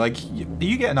money. Like,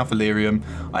 you get enough Elerium.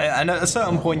 And at a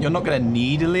certain point, you're not going to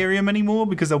need Elerium anymore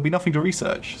because there'll be nothing to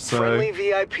research. So Friendly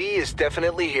VIP is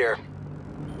definitely here.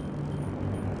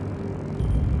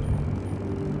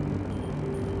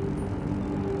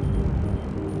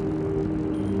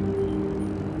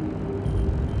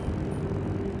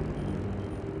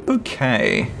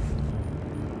 Okay.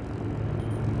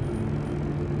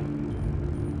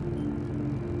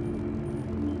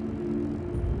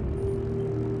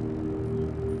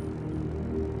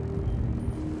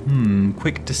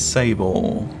 Quick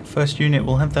disable. First unit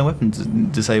will have their weapons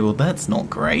disabled. That's not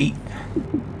great.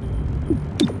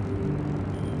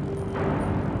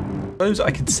 Suppose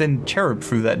I could send Cherub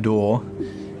through that door,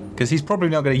 because he's probably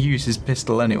not going to use his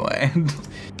pistol anyway.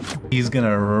 He's going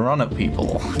to run at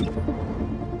people.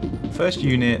 First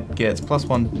unit gets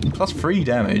 +3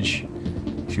 damage.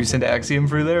 Should we send Axiom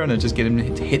through there and just get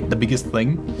him to hit the biggest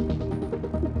thing?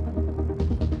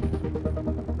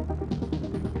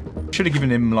 Should have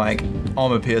given him like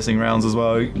armor-piercing rounds as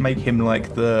well. Make him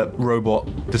like the robot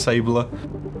disabler.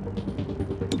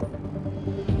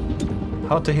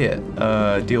 Hard to hit.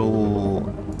 Deal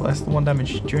less than 1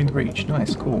 damage during the breach.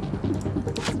 Nice, cool.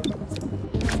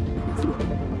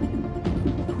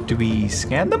 Do we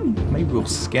scan them? Maybe we'll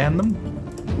scan them.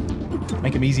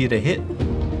 Make them easier to hit.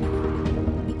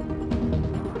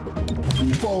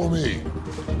 Follow me.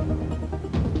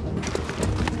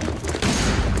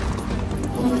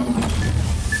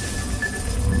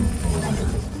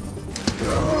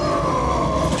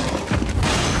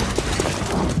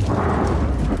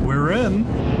 We're in.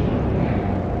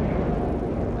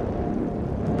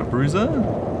 A bruiser?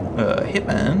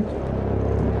 Hitman?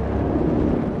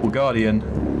 Or Guardian?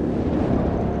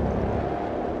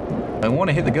 I want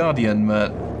to hit the Guardian,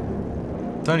 but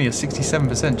it's only a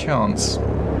 67% chance.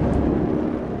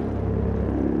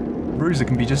 Bruiser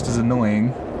can be just as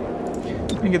annoying.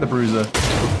 Let me get the Bruiser.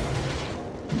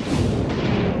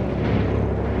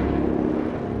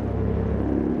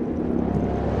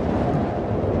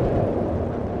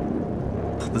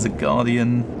 There's a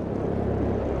Guardian.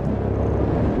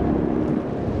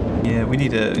 Yeah, we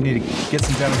need to get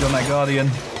some damage on that Guardian.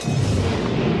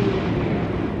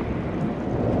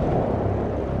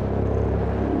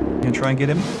 Gonna try and get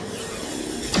him.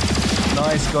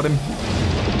 Nice, got him.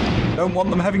 Don't want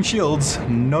them having shields.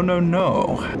 No, no,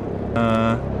 no.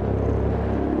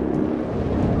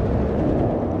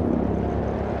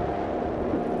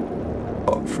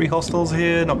 Got 3 hostiles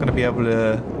here. Not gonna be able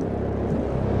to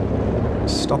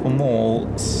stop them all.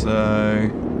 So,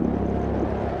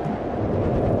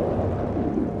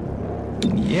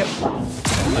 yep.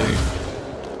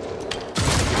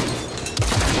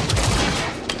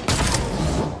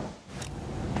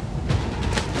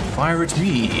 Fire at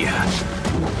me.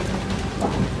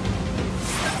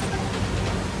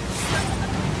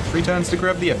 Three turns to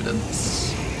grab the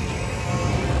evidence.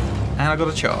 And I got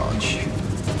a charge.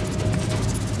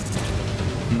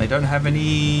 And they don't have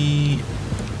any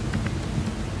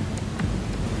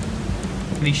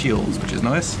shields, which is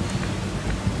nice.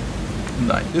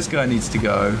 Right, this guy needs to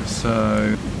go,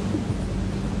 so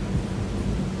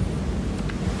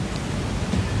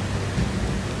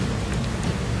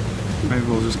maybe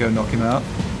we'll just go knock him out.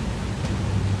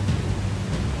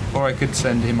 Or I could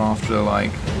send him after,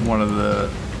 like, one of the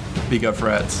bigger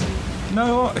threats.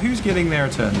 No, who's getting their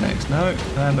turn next? No,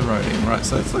 and the Rhodium. Right,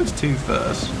 so it's those 2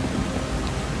 first.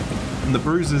 And the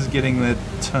Bruiser's getting their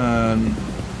turn.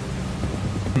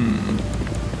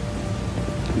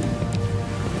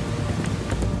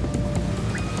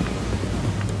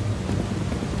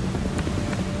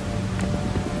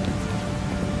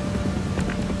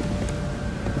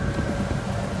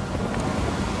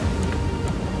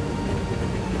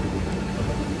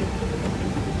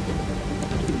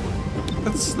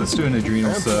 Let's do an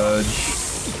Adrenal Surge.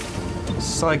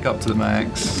 Psych up to the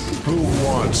max. Who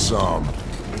wants some?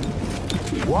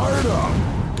 Wired up.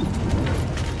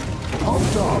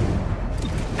 Pumped up.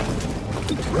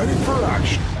 Ready for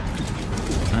action.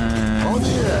 And on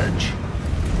the edge.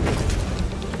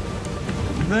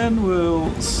 Then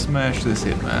we'll smash this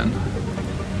Hitman.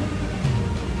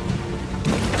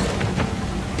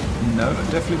 No, I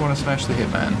definitely want to smash the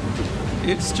Hitman.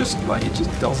 It's just like, it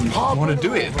just doesn't want to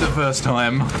do it the first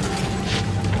time.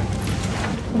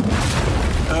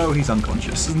 Oh, he's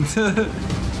unconscious.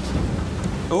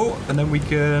 Oh, and then we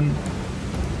can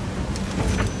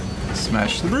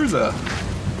smash the Bruiser.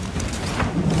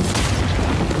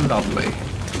 Lovely.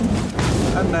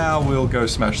 And now we'll go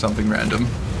smash something random.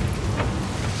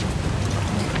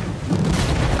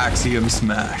 Axiom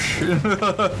smash.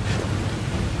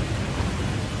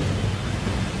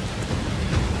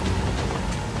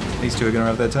 These two are going to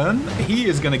have their turn. He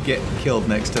is going to get killed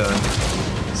next turn.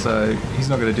 So he's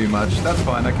not going to do much. That's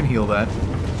fine, I can heal that.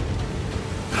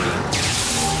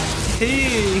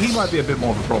 He might be a bit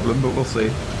more of a problem, but we'll see.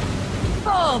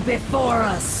 Fall before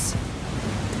us.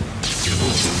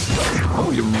 Oh,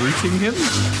 you're rooting him?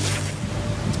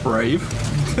 It's brave.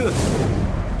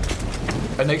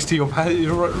 Right next to your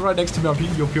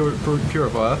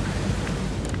purifier.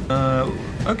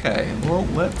 Okay, well,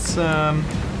 let's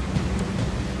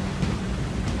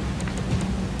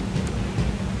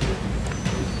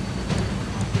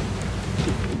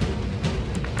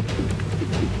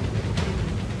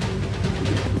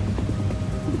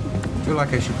I feel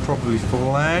like I should probably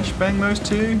flashbang those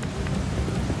two.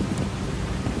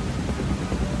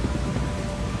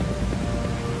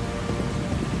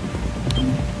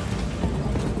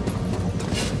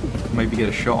 Maybe get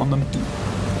a shot on them.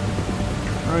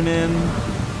 Run in.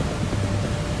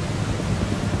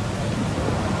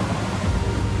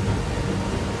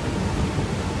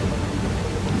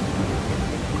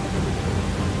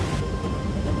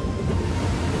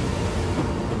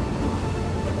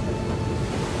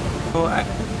 Well,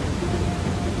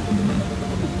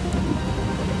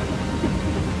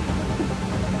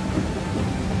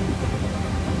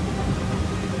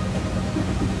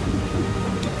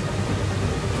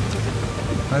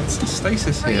 let's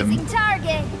stasis him. Freezing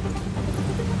target.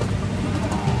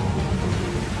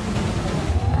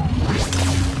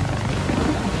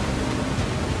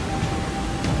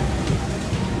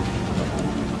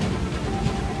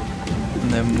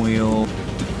 And then we'll...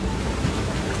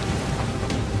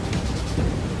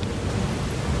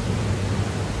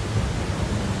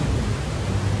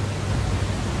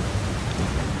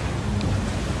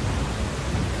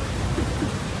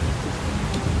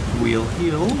 we'll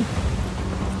heal.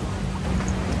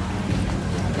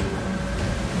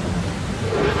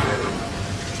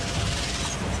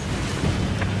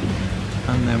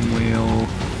 And then we'll...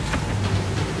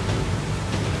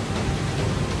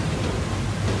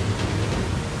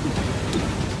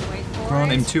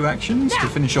 grant him 2 actions to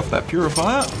finish off that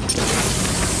purifier.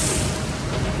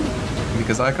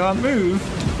 Because I can't move,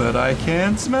 but I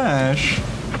can smash.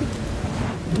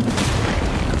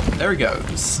 There he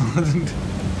goes.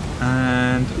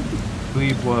 And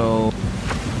we will...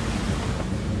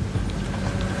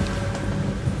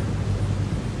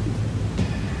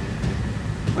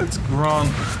 let's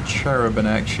grant Cherub an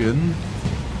action.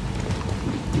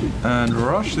 And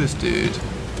rush this dude.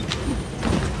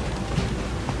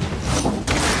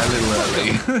 A little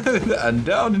early. And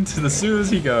down into the sewers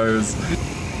he goes.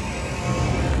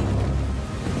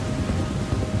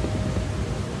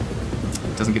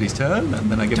 Doesn't get his turn,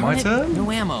 and then I get my turn. No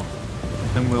ammo.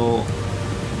 Then we'll...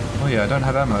 oh yeah, I don't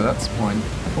have ammo, that's fine.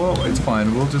 Well, it's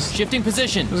fine, we'll just... shifting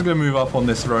position. Just gonna move up on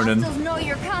this Ronin. Hostiles know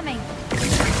you're coming.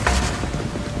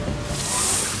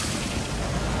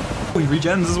 Oh, he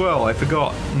regens as well, I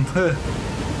forgot.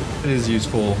 It is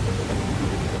useful.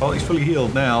 Well, he's fully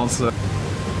healed now, so...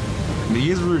 and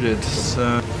he is rooted,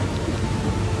 so...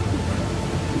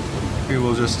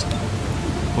 we'll just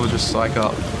psych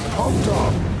up. Pumped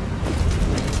up.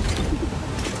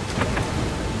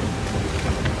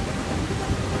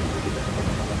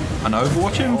 And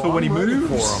overwatch him for when he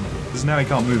moves. Because now he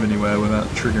can't move anywhere without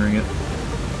triggering it.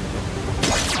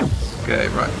 Okay,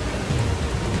 right.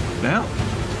 Now,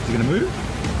 is he gonna move?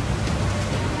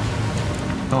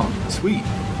 Oh, sweet.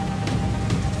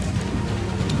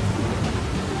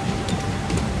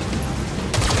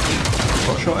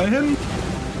 Got a shot at him.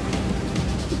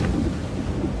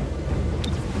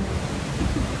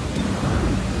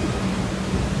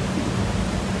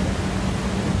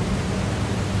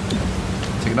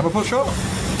 Take another pot shot.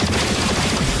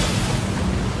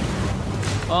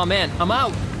 Oh man, I'm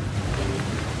out.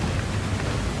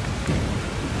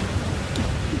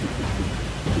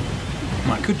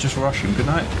 I could just rush him,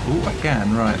 couldn't I? Oh, I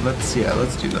can. Right, let's do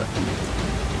that.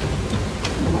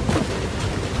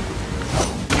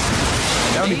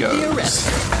 Down he goes.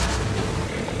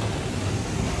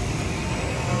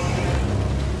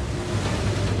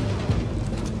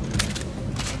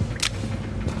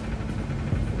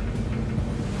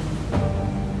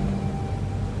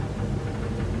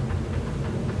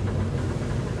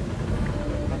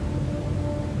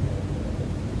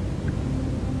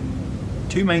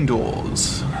 Two main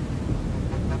doors.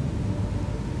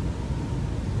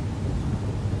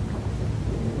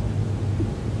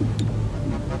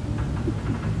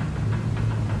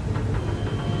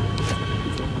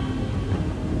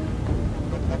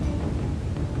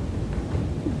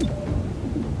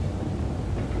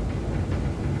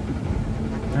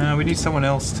 We need someone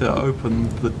else to open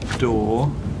the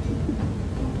door.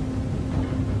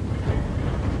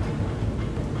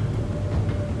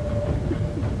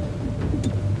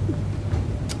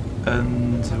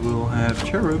 And we'll have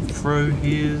Cherub throw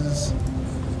his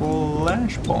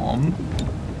flash bomb.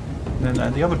 And then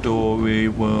at the other door we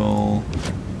will...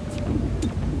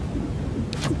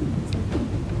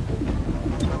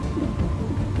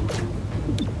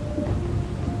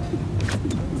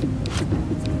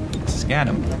 scan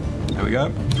him. There we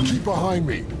go. Keep behind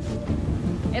me.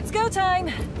 It's go time.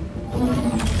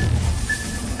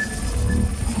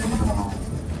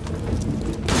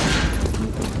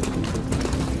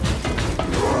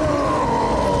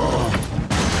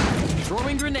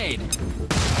 Throwing grenade.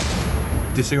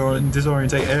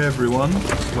 Disorientate everyone.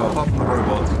 Well, apart from the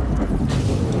robot.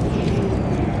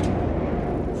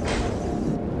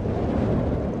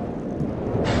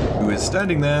 Who is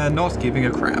standing there not giving a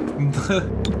crap.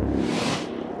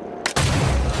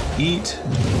 Eat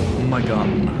my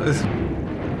gun.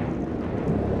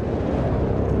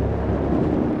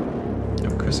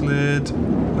 Chrysalid.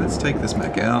 Let's take this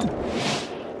mech out.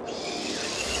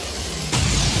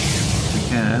 We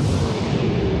can.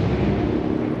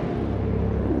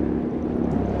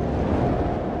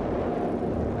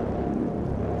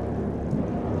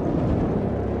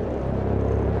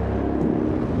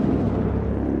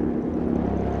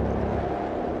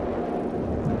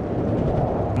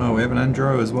 we have an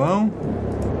Andro as well.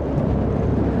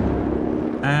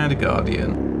 And a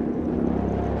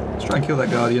Guardian. Let's try and kill that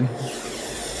Guardian.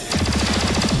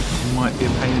 Might be a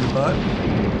pain in the butt.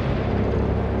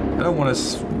 I don't want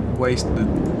to waste the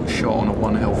shot on a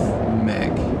 1 health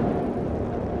mech.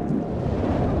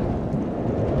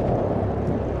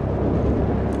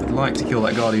 I'd like to kill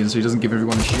that Guardian so he doesn't give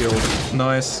everyone a shield.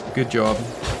 Nice, good job.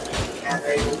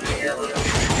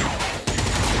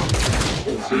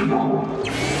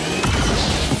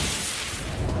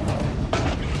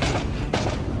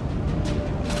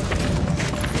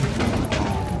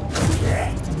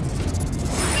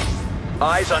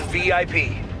 Eyes on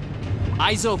VIP.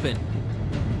 Eyes open.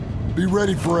 Be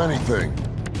ready for anything.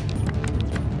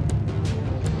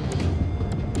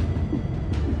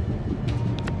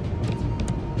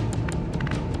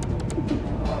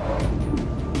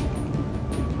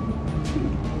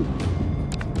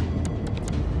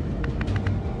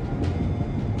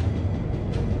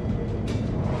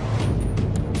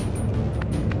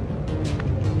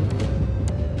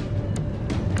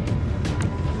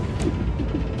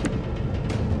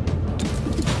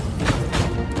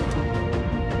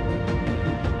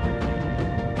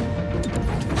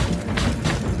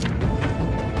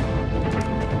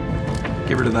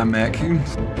 Get rid of that mech. There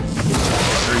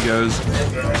he goes.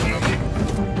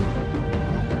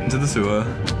 Into the sewer.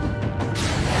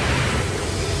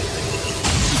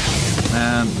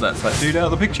 And that's that dude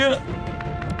out of the picture.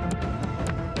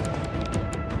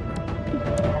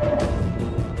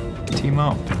 Team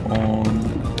up on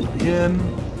him.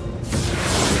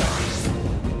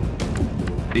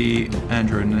 The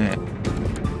Andro net.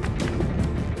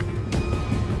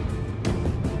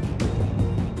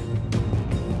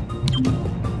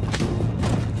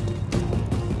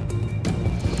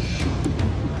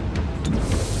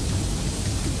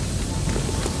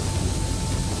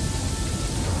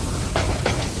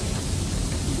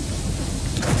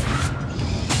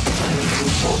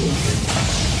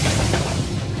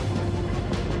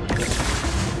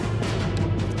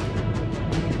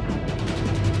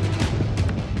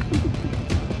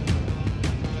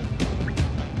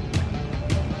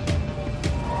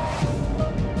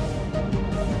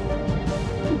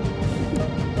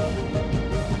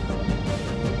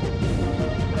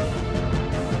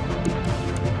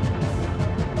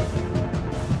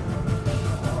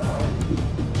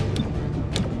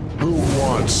 Who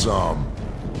wants some?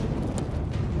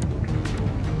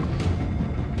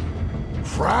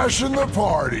 Crashing the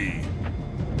party.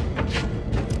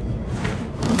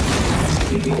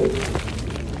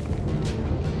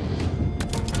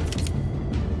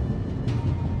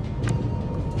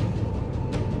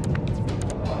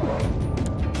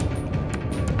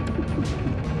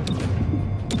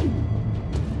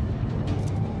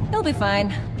 He'll be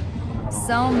fine.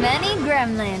 So many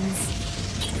gremlins.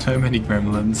 So many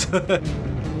gremlins.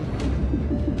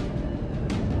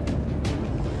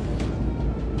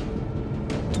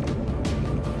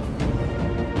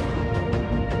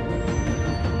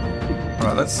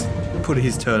 Alright, let's put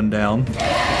his turn down. Crap,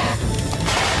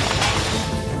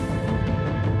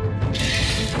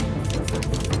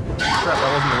 that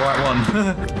wasn't the right one.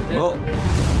 Well.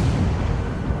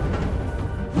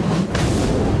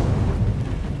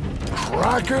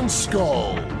 Kraken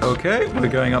skull. Okay, we're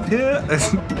going up here.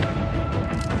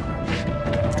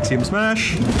 Team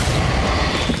smash.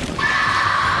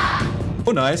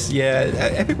 Oh, nice. Yeah,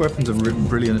 epic weapons are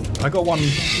brilliant. I got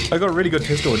a really good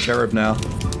pistol with Cherub now.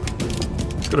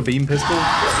 He's got a beam pistol.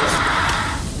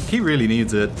 He really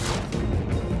needs it.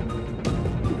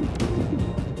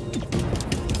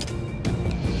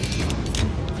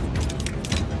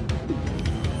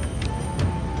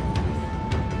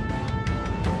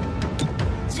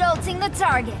 Jolting the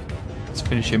target. Let's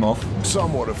finish him off.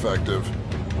 Somewhat effective.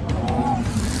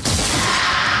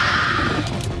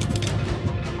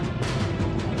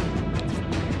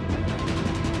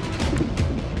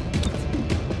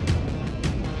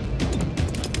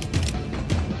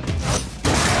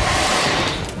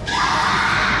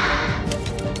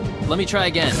 Let me try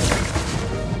again.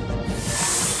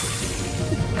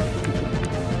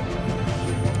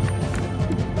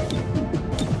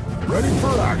 Ready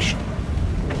for action.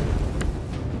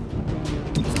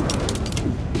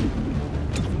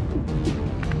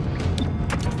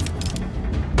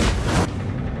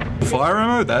 Fire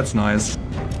ammo? That's nice.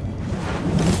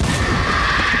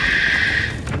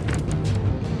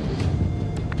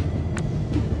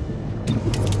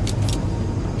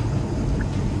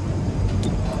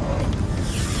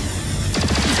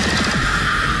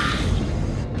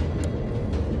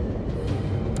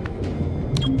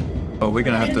 Oh, we're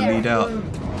gonna have to lead out.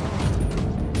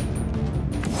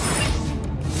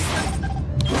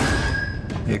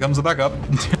 Here comes the backup.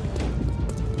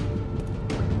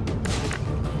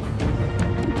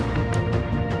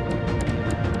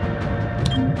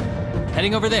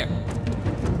 Heading over there.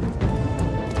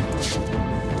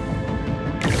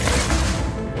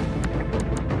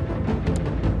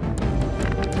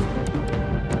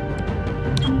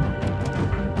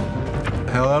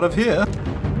 Hell out of here.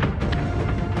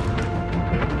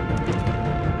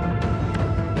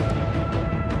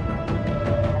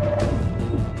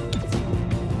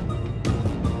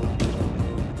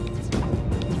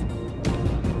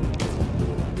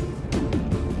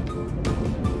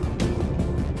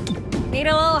 Need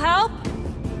a little help?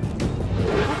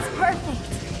 That's perfect.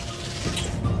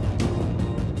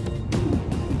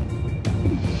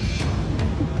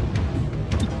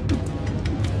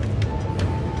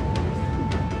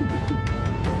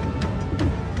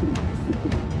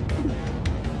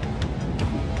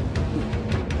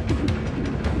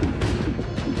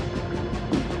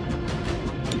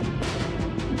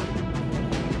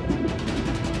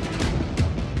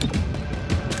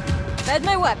 Fed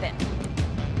my weapon.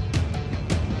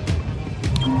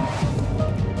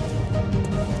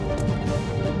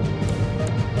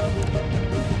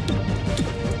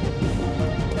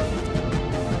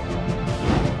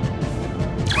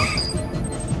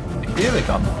 Here they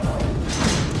come.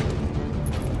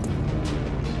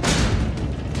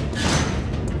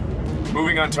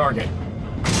 Moving on target.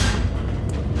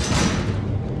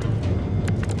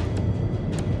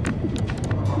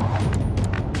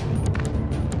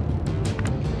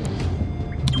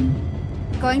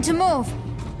 Going to move.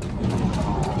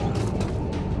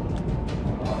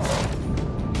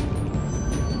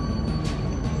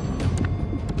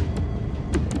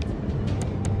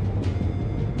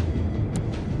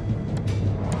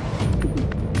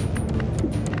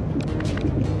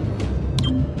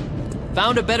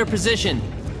 Found a better position.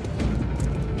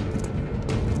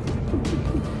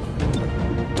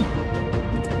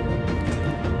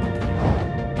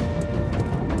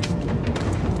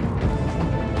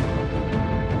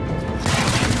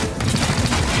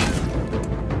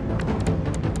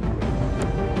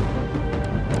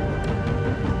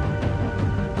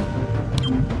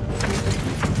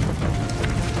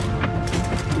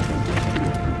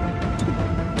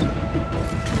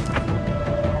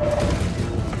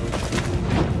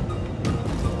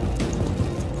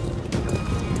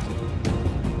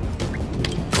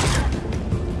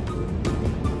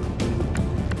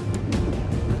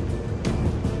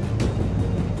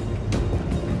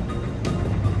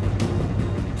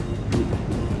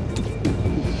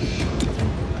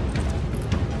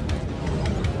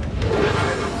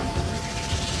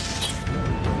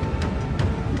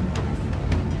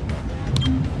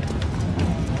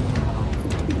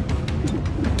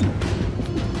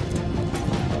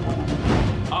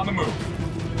 On the move.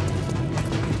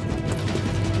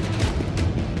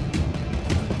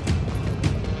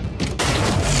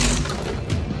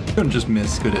 Couldn't just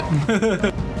miss, could it?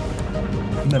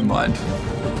 Never mind.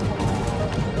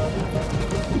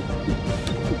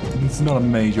 It's not a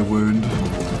major wound.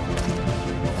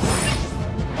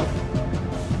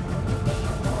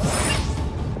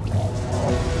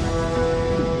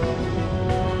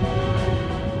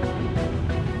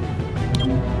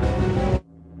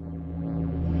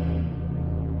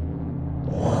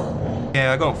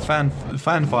 Yeah, I got fan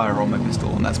fire on my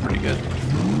pistol, and that's pretty good.